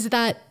is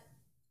that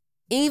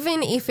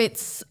even if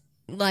it's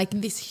like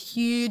this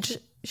huge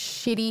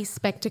shitty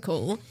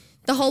spectacle,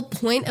 the whole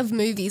point of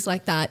movies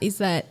like that is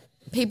that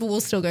people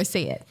will still go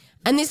see it.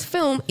 And this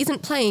film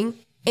isn't playing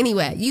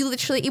anywhere. You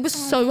literally, it was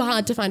so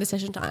hard to find a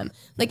session time.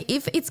 Like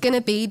if it's going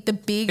to be the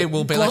big It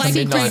will be like a glossy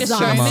midnight Greatest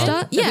cinema. Showman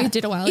disaster, that we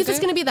did a while if it's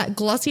ago. going to be that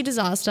glossy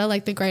disaster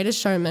like The Greatest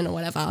Showman or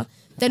whatever,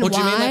 then Or do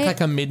you why mean like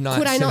a midnight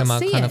could I not cinema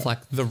see kind it? of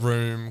like The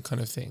Room kind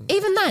of thing?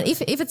 Even that,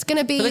 if it's going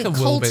to be feel like it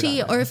will be culty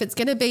that. or if it's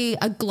going to be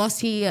a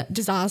glossy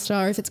disaster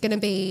or if it's going to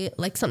be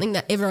like something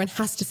that everyone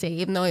has to see,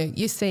 even though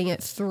you're seeing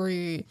it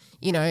through,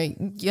 you know,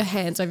 your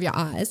hands over your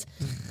eyes,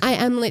 I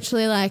am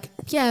literally like,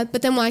 yeah,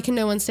 but then why can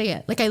no one see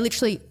it? Like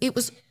it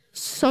was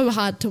so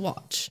hard to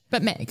watch.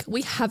 But Meg,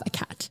 we have a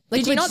cat.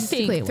 Like, Did you not logistically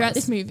think it throughout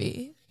was. this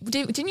movie?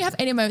 Didn't you have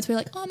any moments where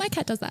you're like, oh, my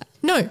cat does that?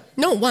 No,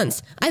 not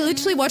once. I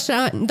literally watched it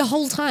out the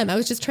whole time. I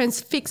was just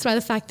transfixed by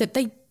the fact that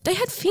they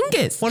had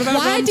fingers. What about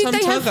why Rum did Tum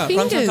they have Tugger?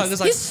 Rum Tum fingers? Tugger's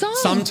like, His song.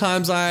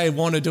 sometimes I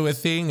want to do a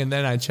thing and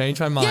then I change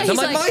my mind. I'm he's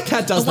like, my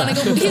cat does I wanna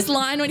that. go- his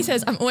line when he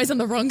says, I'm always on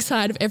the wrong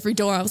side of every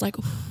door, I was like,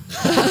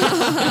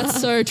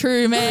 that's so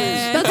true,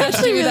 man. That's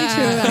actually really that.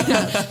 true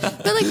about cats.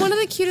 But like one of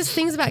the cutest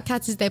things about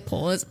cats is their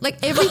paws. Like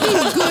everything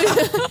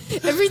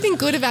good, everything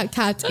good about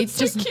cats, it's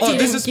just Oh,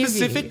 there's a didn't give you.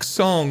 specific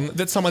song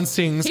that someone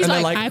sings He's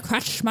and like, they're like, I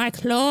crushed my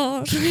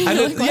claws. and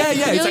it- yeah,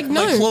 You're it's like, like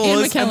no, my Ian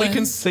claws and we McKellen.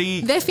 can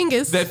see Their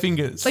fingers. their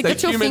fingers. Like, their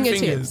that's your human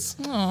fingertips.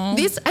 fingers.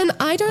 This, and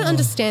I don't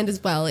understand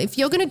as well. If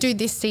you're going to do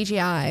this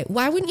CGI,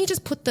 why wouldn't you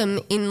just put them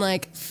in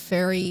like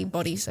furry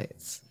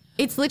bodysuits?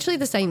 It's literally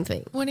the same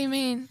thing. What do you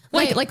mean?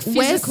 Like we're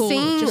physical.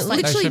 seeing just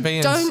like, They literally should be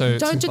in don't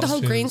suits don't and do the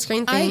whole green costumes.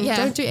 screen thing. yeah.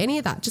 Don't do any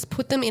of that. Just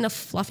put them in a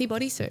fluffy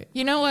bodysuit.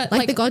 you know what?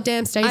 Like the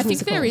goddamn stage I think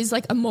musical. there is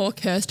like a more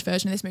cursed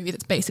version of this movie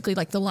that's basically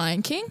like The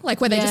Lion King,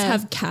 like where they just Yeah.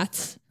 have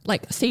cats,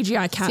 like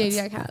CGI cats,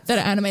 CGI cats. that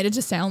are animated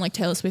to sound like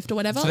Taylor Swift or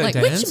whatever. Do they Like,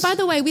 dance? Which, by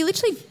the way, we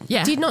literally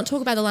Yeah. did not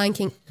talk about The Lion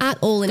King at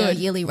all in our Good.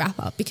 yearly wrap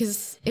up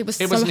because it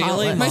was It so was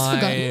nearly heartless. Most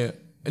forgotten.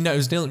 no, it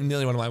was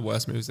nearly one of my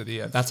worst movies of the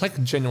year. That's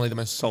like genuinely the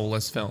most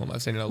soulless film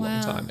I've seen in a long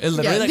Wow. time. It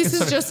literally, Yeah, like, this it's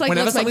is so- just like,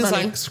 whenever let's make someone's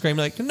money. like screaming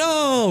like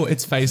no,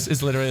 its face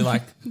is literally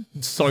like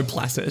so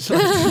placid.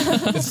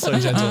 It's so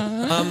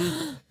gentle.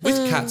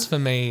 With cats, for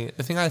me,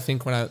 the thing I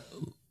think when I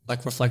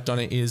like reflect on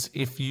it is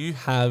if you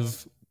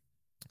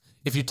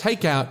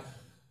take out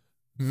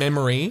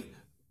memory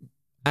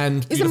and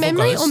Is it beautiful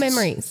memory ghosts, or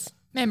memories?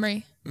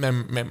 memory.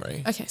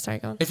 memory. Okay, sorry,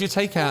 go on. If you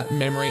take out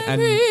memory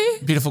and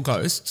beautiful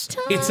ghosts,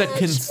 it's a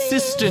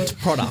consistent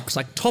product.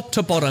 Like top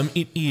to bottom,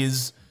 it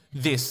is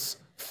this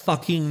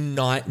fucking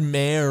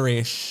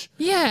nightmarish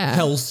Yeah.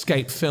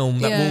 hellscape film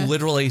that Yeah. will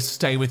literally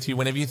stay with you.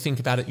 Whenever you think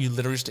about it, you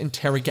literally just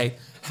interrogate,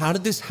 how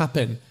did this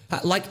happen?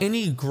 Like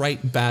any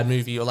great bad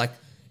movie, or like,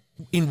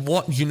 in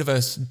what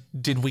universe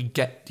did we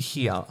get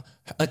here?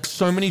 Like,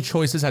 so many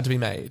choices had to be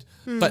made.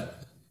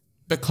 But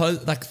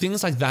because like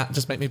things like that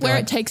just make me be Where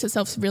like, it takes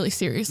itself really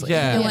seriously.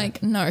 Yeah. You're Yeah.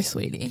 like, no,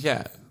 sweetie.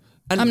 yeah.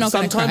 And I'm not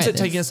gonna sometimes cry it at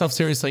taking this. itself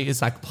seriously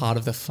is like part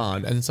of the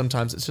fun. And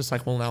sometimes it's just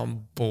like, well, now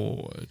I'm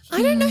bored.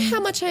 I don't know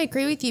how much I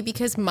agree with you,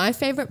 because my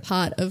favorite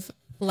part of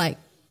like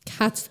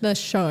Cats the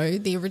show,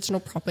 the original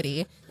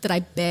property that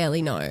I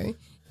barely know,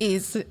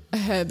 is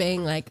her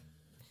being like,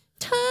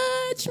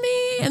 touch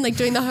me, and like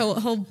doing the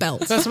whole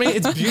belt. That's me.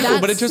 It's beautiful,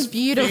 but it That's just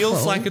beautiful.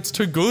 feels like it's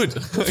too good.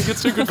 Like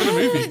it's too good for the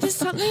movie. There's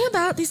something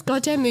about this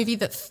goddamn movie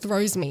that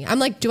throws me. I'm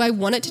like, do I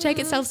want it to take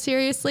itself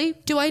seriously?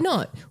 Do I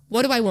not?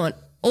 What do I want?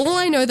 All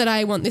I know that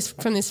I want this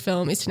from this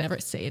film is to never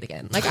see it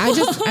again. Like I've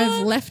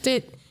left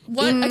it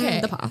in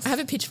the past. I have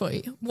a pitch for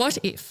you. What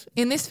if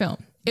in this film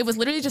it was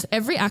literally just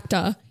every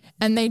actor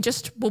and they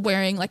just were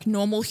wearing like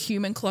normal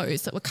human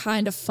clothes that were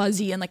kind of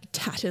fuzzy and like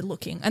tattered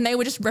looking, and they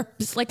were just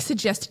like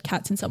suggested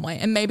cats in some way,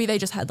 and maybe they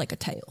just had like a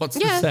tail. What's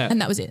Yeah. the set? And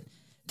that was it.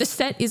 The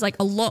set is like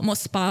a lot more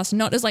sparse,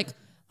 not as like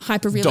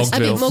hyper realistic. a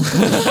bit more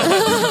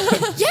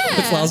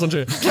Yeah, Flowers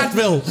onto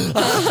Catville.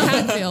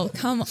 Catville,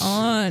 come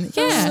on.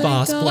 Yeah.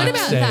 Sparse What black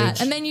about stage.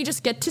 that? And then you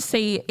just get to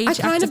see each I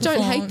kind actor of don't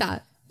perform, hate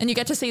that. And you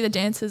get to see the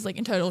dancers like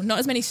in total, not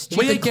as many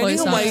stupid We are getting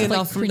close-ups away of, like,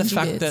 enough from the cringy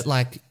fact bits. that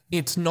like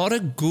it's not a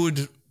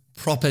good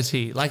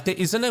property. Like there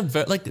isn't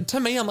a like to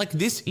me. I'm like,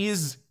 this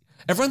is.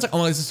 Everyone's like,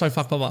 oh, this is so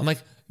fucked, blah blah. I'm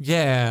like,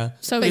 yeah.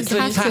 So it's is a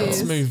Cats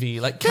Cats is. movie.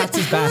 Like But Cats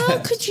is how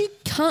bad. could you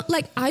can't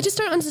like I just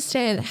don't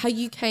understand how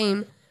you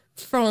came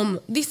from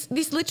this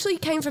literally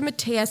came from a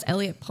T.S.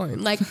 Eliot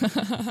poem. Like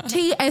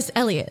T.S.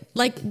 Eliot,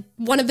 like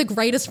one of the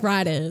greatest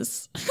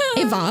writers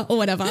ever or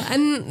whatever.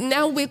 And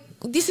now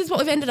this is what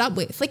we've ended up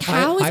with. Like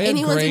how is I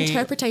anyone's agree.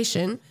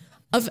 interpretation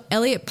of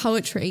Eliot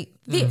poetry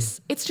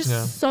this? It's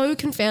just so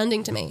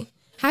confounding to me.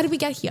 How did we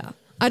get here?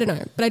 I don't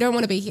know, but I don't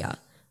want to be here.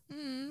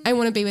 I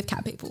want to be with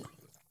cat people.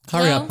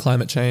 Hurry Well- up,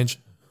 climate change.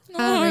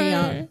 Hurry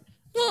up.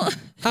 Well,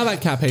 How about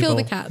cat people? Kill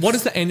the cats. What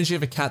is the energy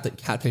of a cat that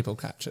cat people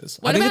captures?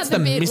 What I think about it's the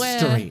the bit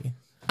mystery.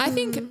 I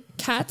think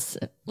cats,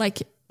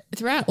 like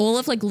throughout all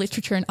of like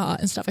literature and art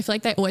and stuff, I feel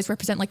like they always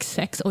represent like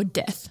sex or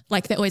death.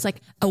 Like they're always like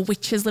a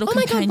witch's little Oh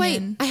my god!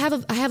 companion. Wait,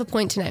 I have a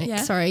point to make. Yeah.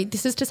 Sorry,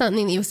 this is to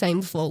something that you were saying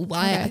before.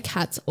 Why Okay. are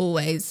cats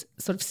always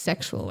sort of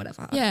sexual or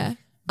whatever? Yeah.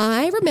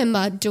 I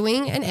remember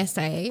doing an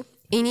essay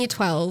in Year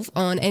 12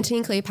 on Antony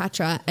and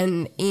Cleopatra,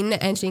 and in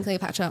Antony and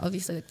Cleopatra,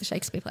 obviously like the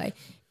Shakespeare play,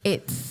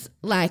 it's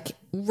like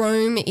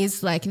Rome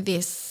is like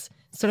this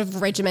sort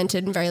of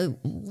regimented and very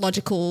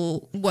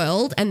logical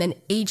world, and then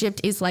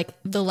Egypt is like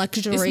the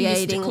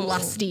luxuriating, mystical,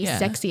 lusty, yeah.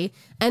 sexy.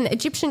 And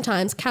Egyptian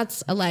times,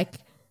 cats are like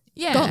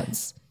Yeah.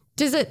 gods.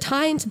 Does it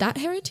tie into that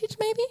heritage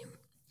maybe?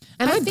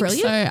 Am I, think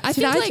brilliant? so. I Did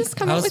think, I like- just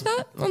come That up was with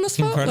that on the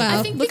spot? incredible. Wow,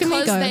 I think look at me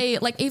because go. they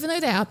like, even though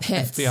they are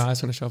pets, FBI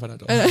is going to show up at our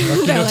door.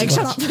 They're like,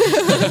 shut up.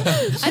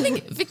 I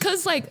think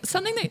because like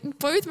something that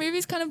both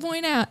movies kind of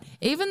point out,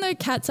 even though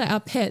cats are our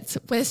pets,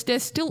 they're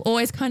still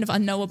always kind of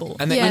unknowable.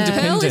 And they're Yeah.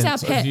 independent Pearl is our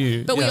of pet,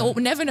 you. but we Yeah. all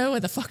never know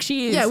where the fuck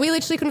she is. Yeah, we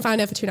literally couldn't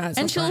find her for 2 nights.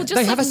 and last she'll night. just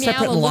They like have a meow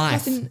separate or look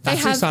life. up and That's they the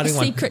have a exciting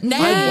one. secret name,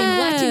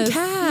 Yes. like in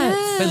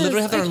cats. They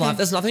literally have their own life.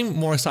 There's nothing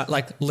more exciting.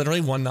 Like literally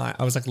one night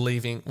I was like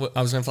leaving.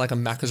 I was going for like a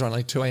Macca's around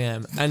like 2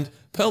 a.m. and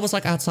Pearl was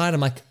like outside. I'm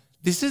like,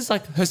 this is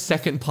like her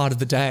second part of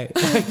the day.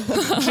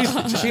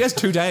 Like, she has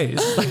 2 days.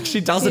 Like she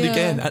does it Yeah.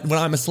 again when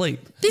I'm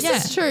asleep. This Yeah.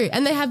 is true.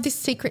 And they have this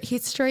secret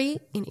history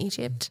in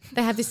Egypt.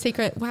 They have this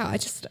secret. Wow,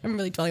 I'm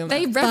really dwelling on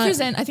They that. But-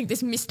 represent, I think,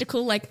 this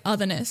mystical like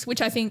otherness,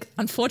 which I think,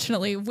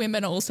 unfortunately,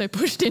 women are also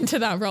pushed into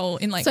that role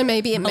in like So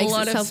maybe it makes a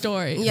lot itself- of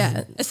stories.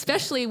 yeah.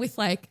 especially with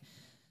like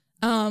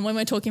when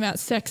we're talking about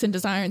sex and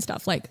desire and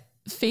stuff. Like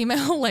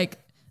female like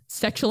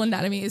sexual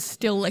anatomy is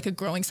still like a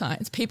growing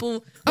science.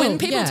 When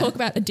people yeah. talk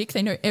about a dick,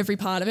 they know every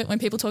part of it. When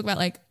people talk about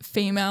like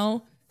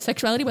female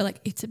sexuality, we're like,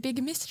 it's a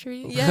big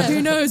mystery. Yeah.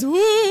 Who knows? Woo!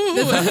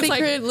 the It's secret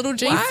like, little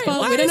G why- spot.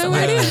 why We don't is know it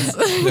where it like is.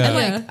 And Yeah.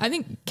 like, I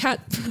think cat,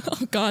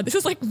 oh God, this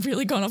has like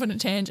really gone off on a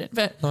tangent,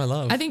 but I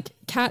love. I think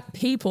cat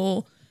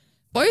people,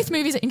 both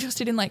movies are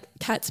interested in like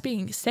cats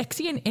being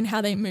sexy and in how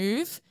they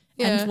move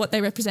Yeah. and what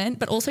they represent,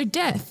 but also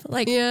death.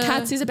 Like Yeah.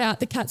 Cats is about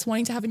the cats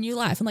wanting to have a new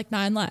life and like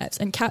 9 lives,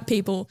 and cat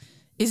people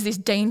is this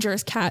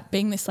dangerous cat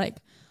being this like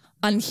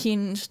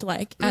unhinged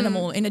like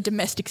animal in a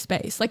domestic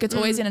space. Like it's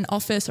always in an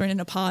office or in an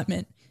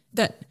apartment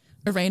that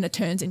Arena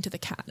turns into the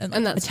cat and, like,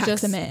 And that's attacks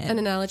just a man. an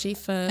analogy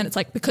for. And it's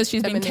like because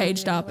she's been femininity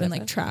caged or up and whatever.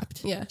 like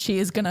trapped, Yeah. she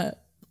is gonna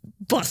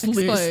bust loose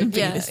Explode, and be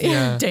yeah. this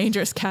Yeah.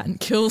 dangerous cat and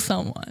kill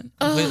someone.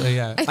 Completely,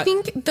 yeah. I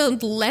think the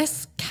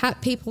less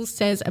cat people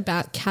says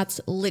about cats,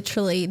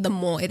 literally, the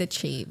more it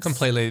achieves.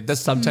 Completely. The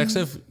subtext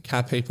of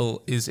cat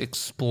people is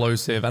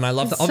explosive. And I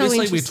love that. It's so Obviously,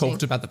 we interesting.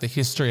 talked about the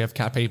history of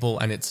cat people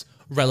and its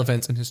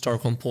relevance and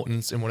historical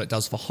importance in what it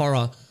does for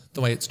horror,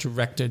 the way it's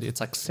directed, its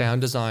like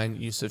sound design,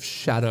 use of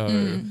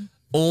shadow.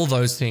 All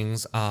those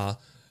things are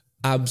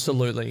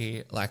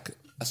absolutely like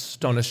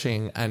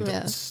astonishing and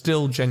Yeah.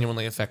 still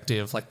genuinely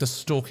effective. Like the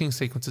stalking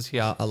sequences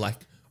here are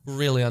like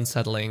really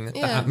unsettling. The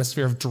Yeah.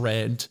 atmosphere of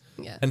dread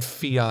Yeah. and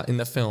fear in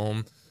the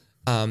film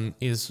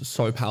is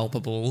so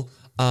palpable.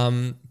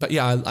 But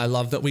yeah, I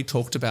love that we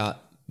talked about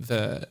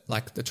the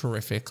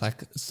terrific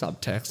like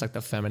subtext, like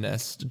the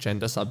feminist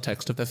gender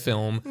subtext of the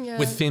film Yeah.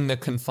 within the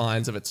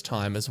confines of its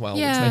time as well,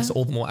 Yeah. which makes it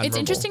all the more admirable. It's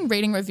interesting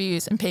reading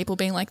reviews and people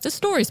being like, the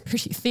story's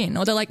pretty thin,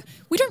 or they're like,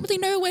 we don't really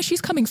know where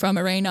she's coming from,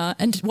 Arena,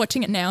 and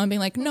watching it now and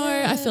being like, no,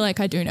 I feel like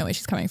I do know where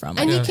she's coming from.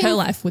 And Like, you her can-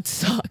 life would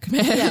suck,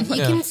 man. Yeah, you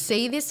Yeah. can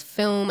see this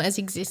film as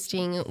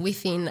existing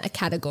within a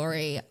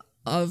category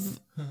of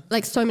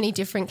like so many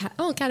different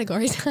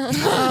categories.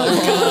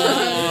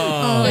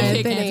 Oh,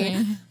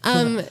 Anthony.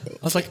 I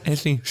was like,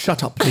 Anthony,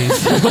 shut up,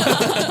 please. We're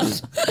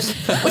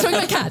talking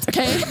about cats,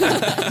 okay?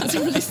 It's a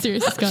really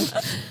serious discussion.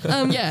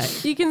 Yeah,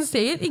 you can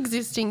see it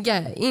existing,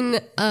 in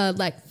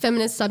like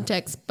feminist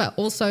subtext, but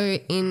also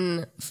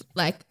in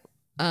like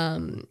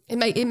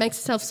it makes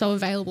itself so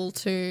available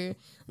to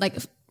like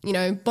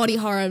body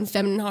horror and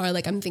feminine horror.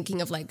 Like I'm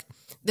thinking of like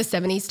the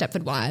 70s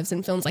Stepford Wives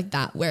and films like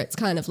that, where it's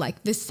kind of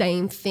like the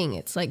same thing.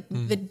 It's like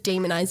the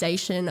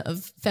demonization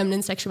of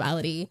feminine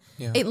sexuality.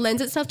 Yeah. It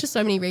lends itself to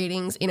so many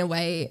readings in a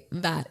way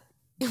that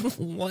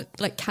what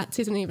like Cats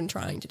isn't even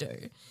trying to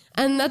do.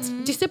 And that's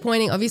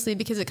disappointing, obviously,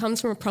 because it comes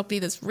from a property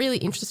that's really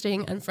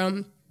interesting and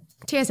from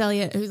T.S.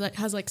 Eliot, who's like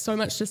has like so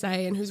much to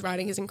say and whose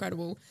writing is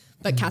incredible,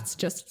 but Cats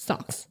just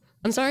sucks.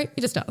 I'm sorry,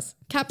 it just does.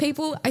 Cat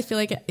People, I feel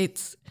like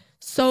it's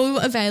so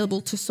available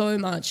to so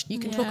much. You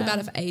can talk Yeah. about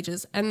it for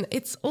ages. And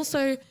it's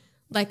also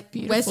like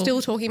we're Beautiful.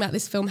 still talking about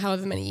this film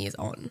however many years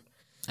on.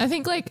 I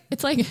think like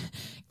it's like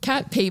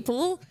Cat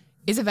People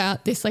is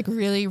about this like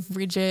really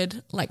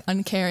rigid, like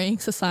uncaring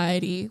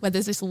society where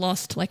there's this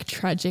lost, like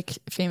tragic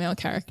female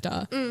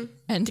character,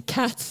 and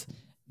Cats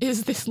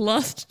is this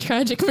lost,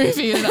 tragic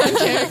movie in an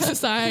uncaring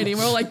society.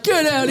 We're all like,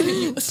 get out of here,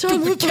 you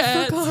stupid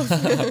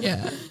cats.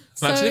 Yeah.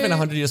 Imagine So- if in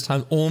 100 years'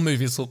 time all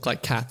movies look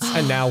like Cats,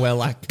 and now we're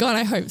like, God,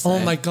 I hope so. oh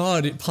my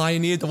God, it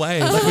pioneered the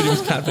way. Like we did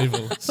with Cat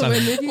People. So,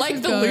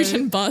 Like the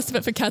Lucian bust,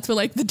 but for cats we're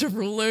like the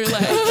Derulo,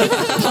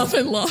 like pump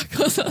and lock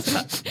or something.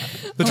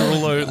 the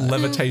Derulo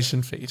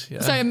levitation feat. Yeah.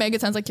 So Meg,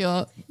 it sounds like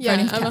you're Yeah,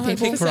 voting for I'm Cat 100%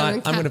 People. pick right,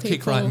 Cat I'm going to pick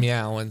People. right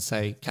meow and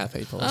say Cat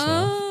People as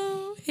well.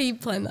 Oh, he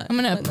planned that. I'm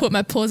gonna put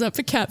my paws up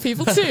for Cat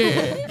People too.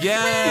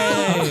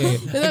 Yay!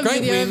 that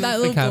video of that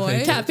little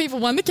boy. Cat People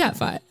won the cat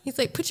fight. He's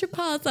like, put your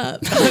paws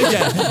up.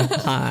 Yeah.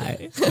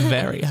 High.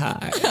 Very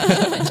high.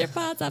 Put your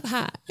paws up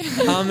high.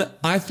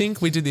 I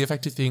think we did the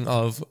effective thing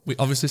of, we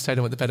obviously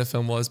stated what the better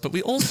film was, but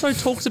we also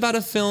talked about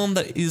a film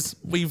that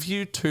we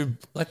view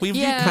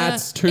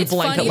Cats too it's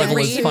blanket funny level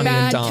to as read funny and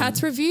bad dumb.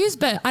 Cats reviews,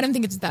 but I don't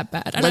think it's that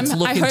bad. And Let's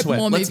look I into hope it.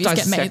 more Let's movies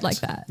get made dissect- like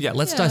that. Yeah,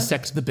 let's Yeah.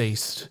 dissect the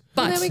beast.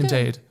 But There we go.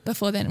 Indeed.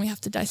 before then, we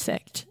have to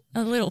dissect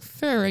a little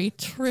furry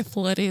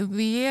triplet in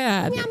the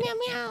ad. Meow, meow,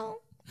 meow.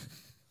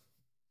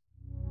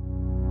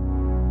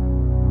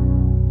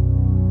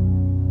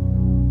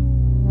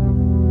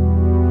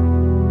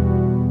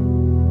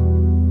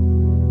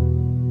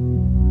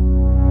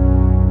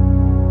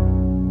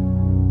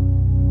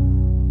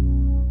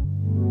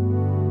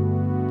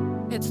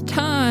 It's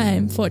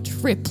time for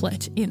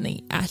Triplet in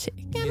the Attic.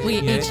 We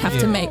each have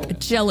to make a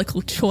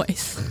jellical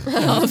choice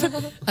of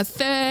a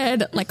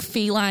third, like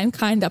feline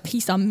kind of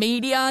piece of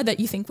media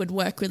that you think would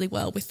work really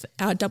well with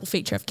our double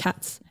feature of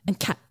cats and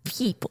cat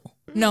people.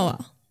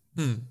 Noah,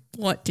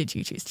 what did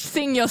you choose?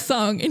 Sing your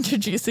song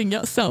introducing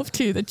yourself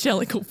to the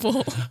jellical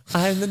ball.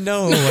 I am the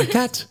Noah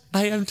cat.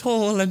 I am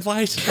tall and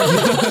white.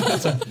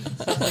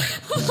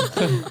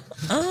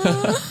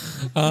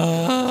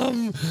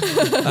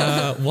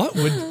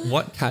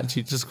 What cat do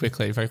you just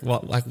quickly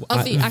what like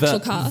Of the actual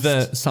cast?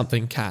 the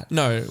something cat?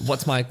 No,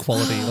 what's my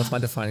quality? What's my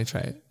defining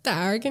trait? The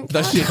arrogant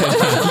The cat.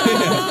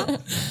 shithead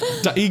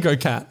cat. The ego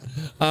cat.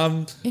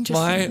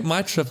 Interesting.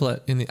 My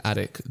triplet in the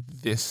attic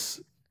this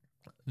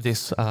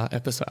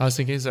episode. I was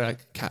thinking, is there a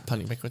cat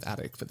pun you make with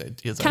attic? But there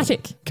is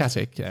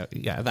Catic,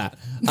 yeah, that.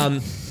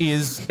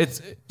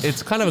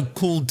 It's kind of a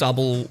cool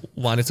double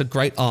one. It's a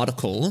great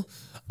article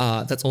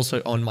that's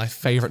also on my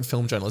favorite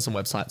film journalism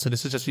website. So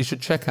this is just, you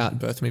should check out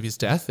Birth Movies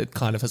Death. It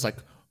kind of has like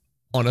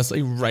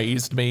honestly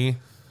raised me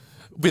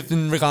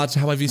in regards to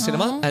how I view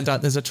cinema. And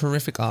there's a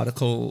terrific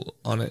article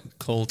on it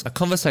called A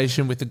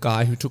Conversation with the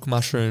Guy Who Took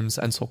Mushrooms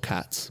and Saw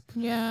Cats.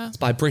 Yeah. It's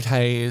by Britt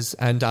Hayes,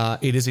 and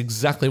it is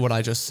exactly what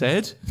I just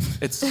said.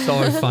 It's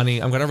so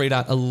funny. I'm going to read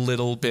out a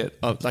little bit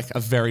of like a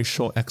very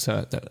short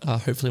excerpt that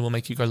hopefully will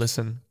make you go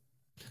listen.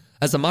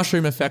 As the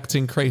mushroom effects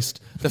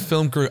increased, the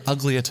film grew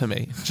uglier to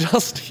me,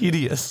 just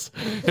hideous.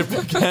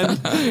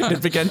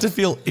 It began to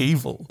feel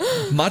evil.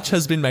 Much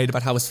has been made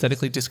about how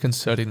aesthetically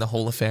disconcerting the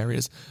whole affair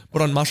is,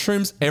 but on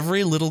mushrooms,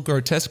 every little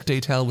grotesque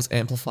detail was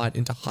amplified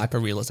into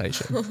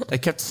hyper-realization. They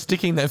kept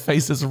sticking their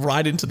faces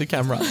right into the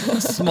camera,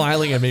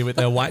 smiling at me with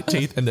their white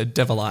teeth and their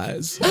devil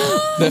eyes.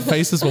 Their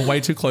faces were way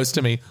too close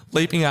to me,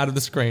 leaping out of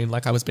the screen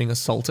like I was being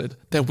assaulted.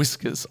 Their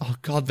whiskers, oh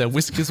God, their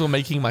whiskers were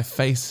making my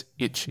face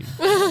itchy.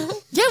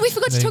 Yeah, we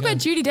forgot to talk about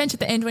Judi Dench at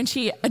the end when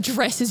she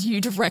addresses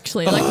you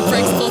directly, like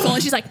breaks the fourth wall,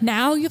 and she's like,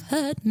 "Now you've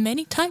heard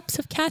many types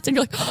of cats," and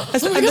you're like, "Oh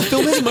And the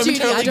film has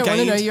momentarily I don't want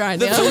to know gained- you right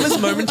the now. film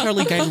has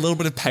momentarily gained a little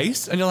bit of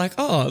pace, and you're like,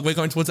 oh, we're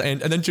going towards the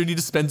end. And then Judy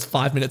just spends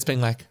 5 minutes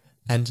being like,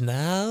 and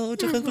now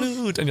to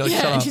conclude. And you're like, yeah,"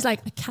 shut and up. she's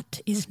like, "A cat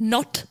is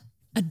not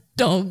a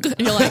dog," and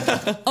you're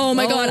like, "Oh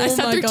my god, I Oh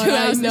sat my through God, 2 I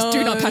hours. Of this.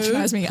 Do not know.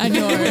 patronize me. I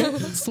know,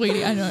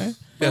 sweetie, I know."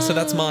 Yeah, so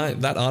that's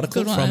that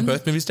article Good from one.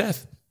 Birth Movies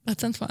Death. That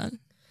sounds fun.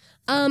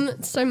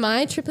 So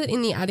my triplet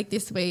in the attic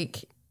this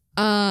week,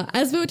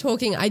 as we were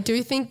talking, I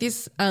do think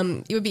this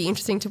it would be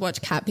interesting to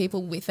watch Cat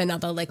People with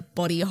another like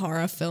body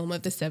horror film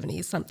of the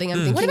 70s, something I'm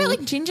thinking. What about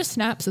like Ginger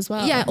Snaps as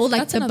well? yeah, or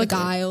like That's The another good-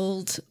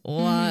 Beguiled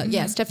or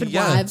Stepford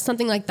Yeah. Wives,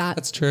 something like that.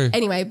 That's true.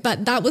 Anyway,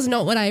 but that was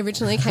not what I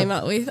originally came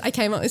up with. I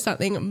came up with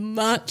something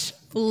much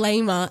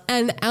lamer.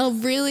 And our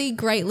really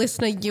great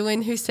listener,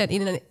 Ewan, who sent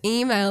in an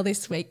email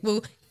this week,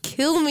 will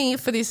kill me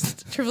for this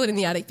triplet in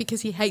the attic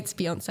because he hates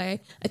Beyonce.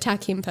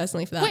 Attack him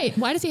personally for that. Wait,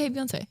 why does he hate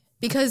Beyonce?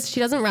 Because she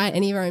doesn't write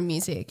any of her own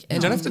music. You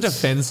And don't have to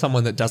defend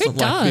someone that doesn't like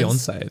does?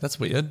 Beyonce. That's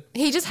weird.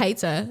 he just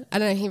hates her. I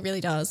don't know, he really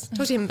does.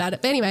 Talk to him about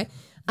it. But anyway,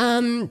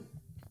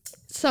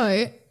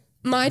 so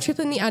my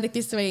triplet in the attic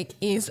this week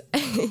is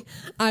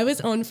I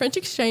was on French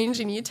exchange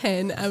in year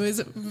 10. I was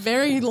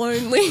very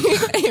lonely.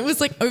 It was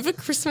like over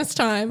Christmas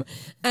time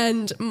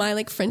and my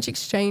like French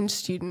exchange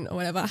student or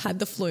whatever had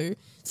the flu.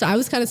 So I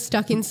was kind of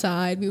stuck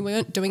inside. We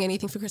weren't doing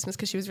anything for Christmas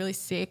because she was really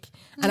sick.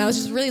 And I was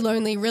just really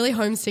lonely, really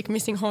homesick,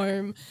 missing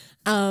home.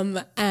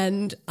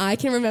 And I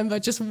can remember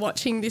just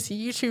watching this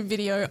YouTube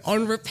video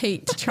on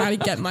repeat to try to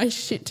get my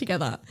shit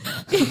together.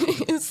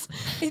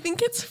 I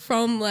think it's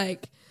from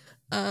like,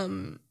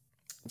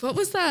 what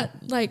was that?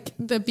 Like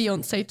the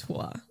Beyonce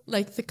tour,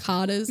 like the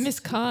Carters, Miss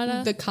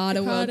Carter, the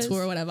Carter the World Carters.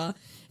 Tour or whatever.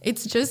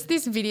 It's just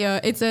this video.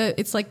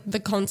 It's like the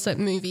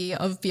concept movie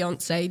of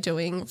Beyonce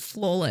doing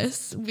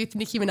Flawless with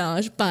Nicki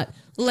Minaj, but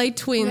Les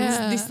Twins,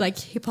 Yeah. this like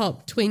hip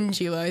hop twin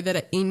duo that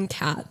are in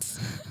Cats.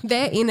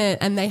 They're in it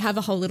and they have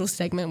a whole little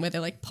segment where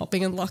they're like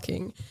popping and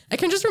locking. I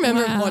can just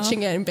remember Wow.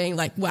 watching it and being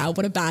like, wow,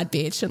 what a bad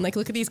bitch. And like,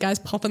 look at these guys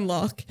pop and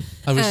lock.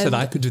 I wish that And-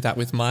 I could do that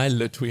with my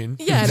Le Twin.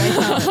 yeah,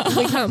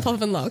 we can't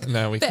pop and lock.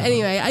 No, we But can't.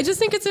 anyway, I just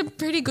think it's a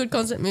pretty good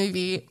concept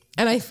movie,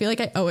 and I feel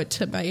like I owe it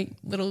to my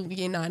little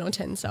year 9 or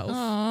 10 self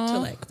to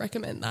like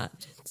recommend that.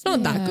 It's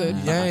not that good,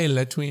 but Yay,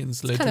 Le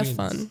Twins. Le kind of Twins.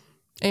 fun.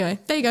 Anyway,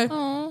 there you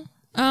go.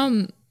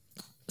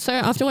 So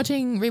after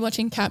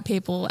rewatching Cat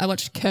People, I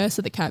watched Curse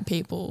of the Cat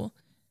People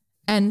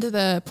and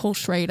the Paul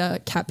Schrader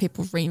Cat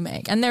People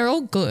remake, and they're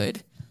all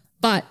good.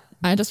 But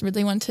I just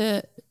really want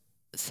to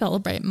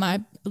celebrate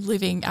my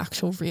living,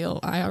 actual,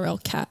 real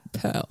IRL cat,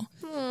 Pearl.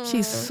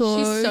 She's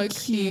so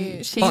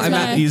cute. She's Oh, and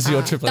that my- is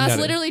your triplet. That's in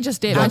the attic. literally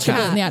just it. My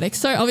triplet in the attic.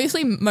 So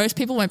obviously most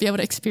people won't be able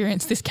to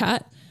experience this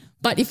cat,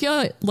 but if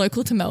you're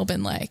local to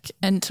Melbourne, like,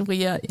 and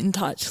we are in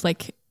touch,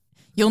 like,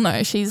 you'll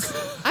know she's.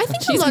 I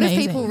think She's a lot amazing.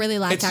 of people really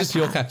like It's our just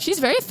your cat. She's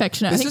very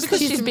affectionate. I think is because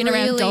she's been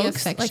around really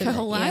dogs like her affectionate,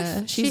 whole life. yeah.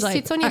 She's She like,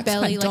 sits on your acts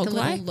quite belly like a little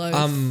dog-like.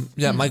 loaf.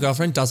 Yeah, my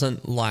girlfriend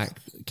doesn't like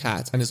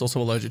cats and is also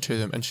allergic to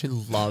them, and she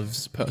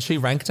loves Pearl. She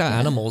ranked our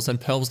animals, and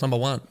Pearl was number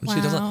one. She Wow.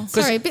 doesn't. 'cause-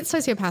 Sorry, a bit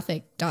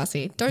sociopathic,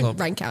 Darcy. Don't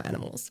rank out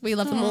animals. We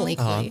love them all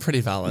equally. Oh,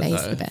 pretty valid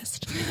May's though. the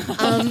best.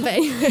 But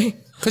anyway,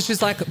 Because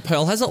she's like,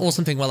 Pearl has an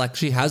awesome thing where like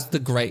she has the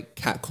great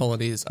cat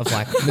qualities of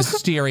like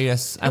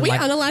mysterious and we like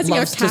analysing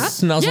loves our to cat?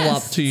 snuzzle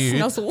Yes, up to you,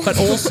 snuzzle. but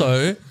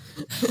also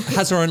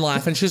has her own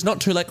life, and she's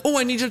not too like, oh,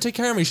 I need you to take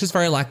care of me. She's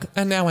very like,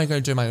 and now I go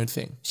do my own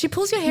thing. she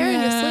pulls your hair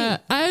in your sleep.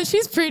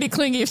 She's pretty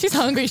clingy. If she's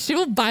hungry, she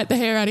will bite the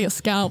hair out of your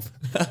scalp.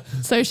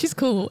 So she's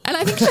cool. And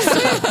I think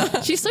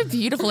she's so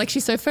beautiful. Like,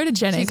 she's so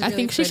photogenic. She's I really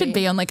think she should pretty.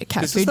 be on like a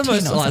cat This is food the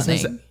most tin or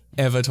Eliza's something.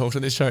 ever talked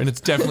on this show, and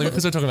it's definitely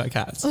because we're talking about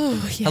cats. Oh,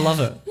 yeah. I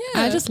love it.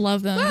 I just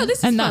love them. Wow, this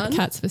is and fun. that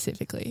cat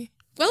specifically.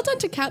 Well done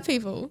to cat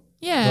people.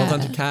 Yeah. Well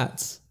done to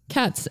cats.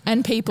 Cats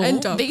and people.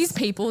 And dogs. These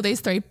people,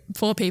 these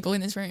 4 people in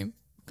this room.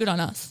 Good on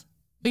us.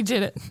 We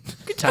did it.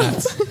 Good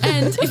Cats.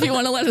 And if you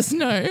want to let us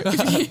know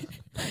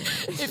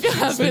if you're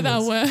happy with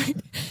our work,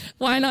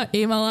 why not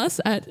email us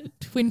at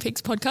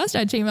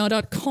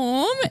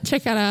twinpixpodcast@gmail.com.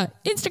 Check out our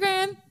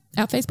Instagram,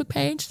 our Facebook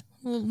page.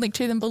 We'll link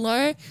to them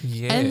below.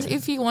 Yeah. And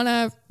if you want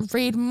to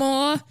read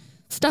more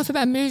stuff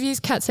about movies,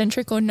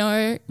 cat-centric or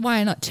no,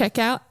 why not check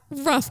out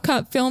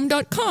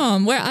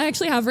roughcutfilm.com, where I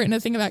actually have written a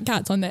thing about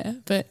cats on there,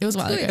 but it was a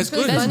while ago. It's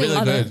really good. It's funny. really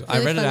Love good. it. I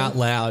Really read it funny. out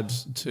loud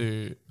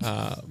to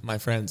my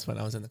friends when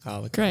I was in the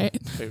car with them.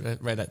 Great. We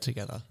read that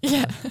together.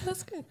 Yeah.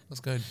 That's good. It was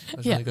good. It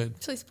was Yeah. really good.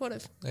 Actually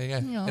supportive. There you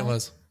go. Aw. It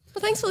was.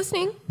 Well, thanks for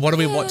listening. What are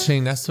we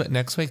watching next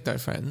week, though,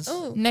 friends?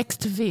 Oh.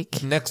 Next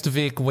week. Next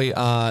week, we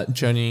are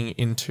journeying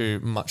into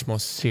much more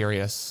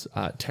serious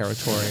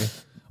territory.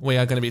 We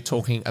are going to be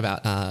talking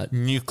about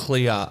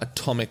nuclear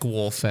atomic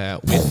warfare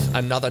with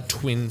another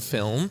twin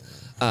film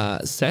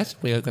set.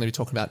 We are going to be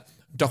talking about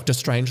Dr.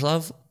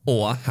 Strangelove,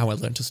 or How I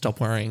Learned to Stop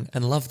Worrying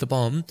and Love the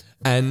Bomb,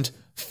 and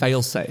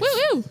Failsafe.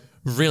 Woo-woo.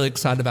 really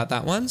excited about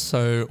that one.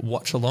 So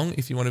watch along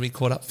if you want to be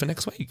caught up for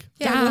next week.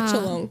 Yeah, watch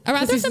along. Or rather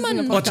 'Cause this them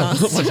isn't on a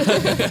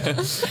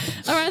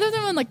podcast. or rather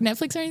them on like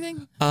Netflix or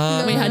anything.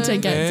 We had to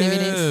get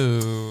DVDs.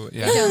 Oh,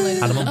 yeah. Download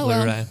it. Add them on Oh,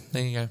 well. Blu-ray.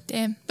 There you go.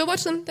 Damn. But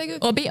watch them. They're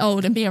good. Or be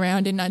old and be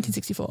around in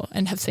 1964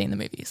 and have seen the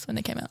movies when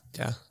they came out.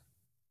 Yeah.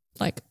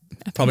 Like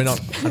Probably not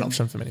an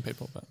option for many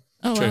people, but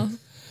Oh true. well.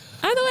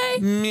 Either way.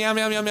 Meow,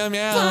 meow, meow, meow,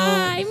 meow.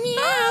 Bye.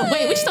 Meow.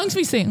 Wait, which songs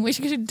we sing? We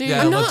should do.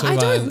 Yeah, I'm we'll not- do I one.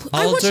 don't-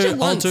 I watched it I'll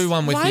once. do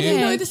one with Why you. do you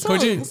know the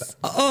Could you? songs?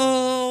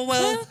 Oh,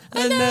 well,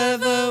 I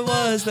never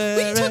was there.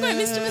 We can talk about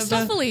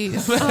Mr.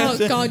 Mistopheles.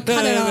 Oh, God,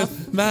 cut it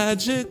off.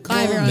 Magical.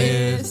 Bye, everyone.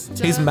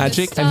 He's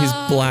magic and he's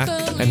black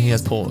and he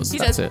has paws. He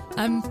That's says, it.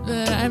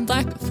 I'm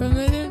black from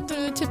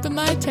the tip of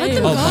my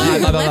tail. Let them go. bye,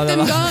 bye, bye, Let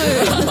bye, them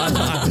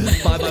bye.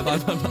 go. Bye, bye,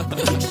 bye, bye,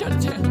 bye. Shut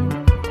it down.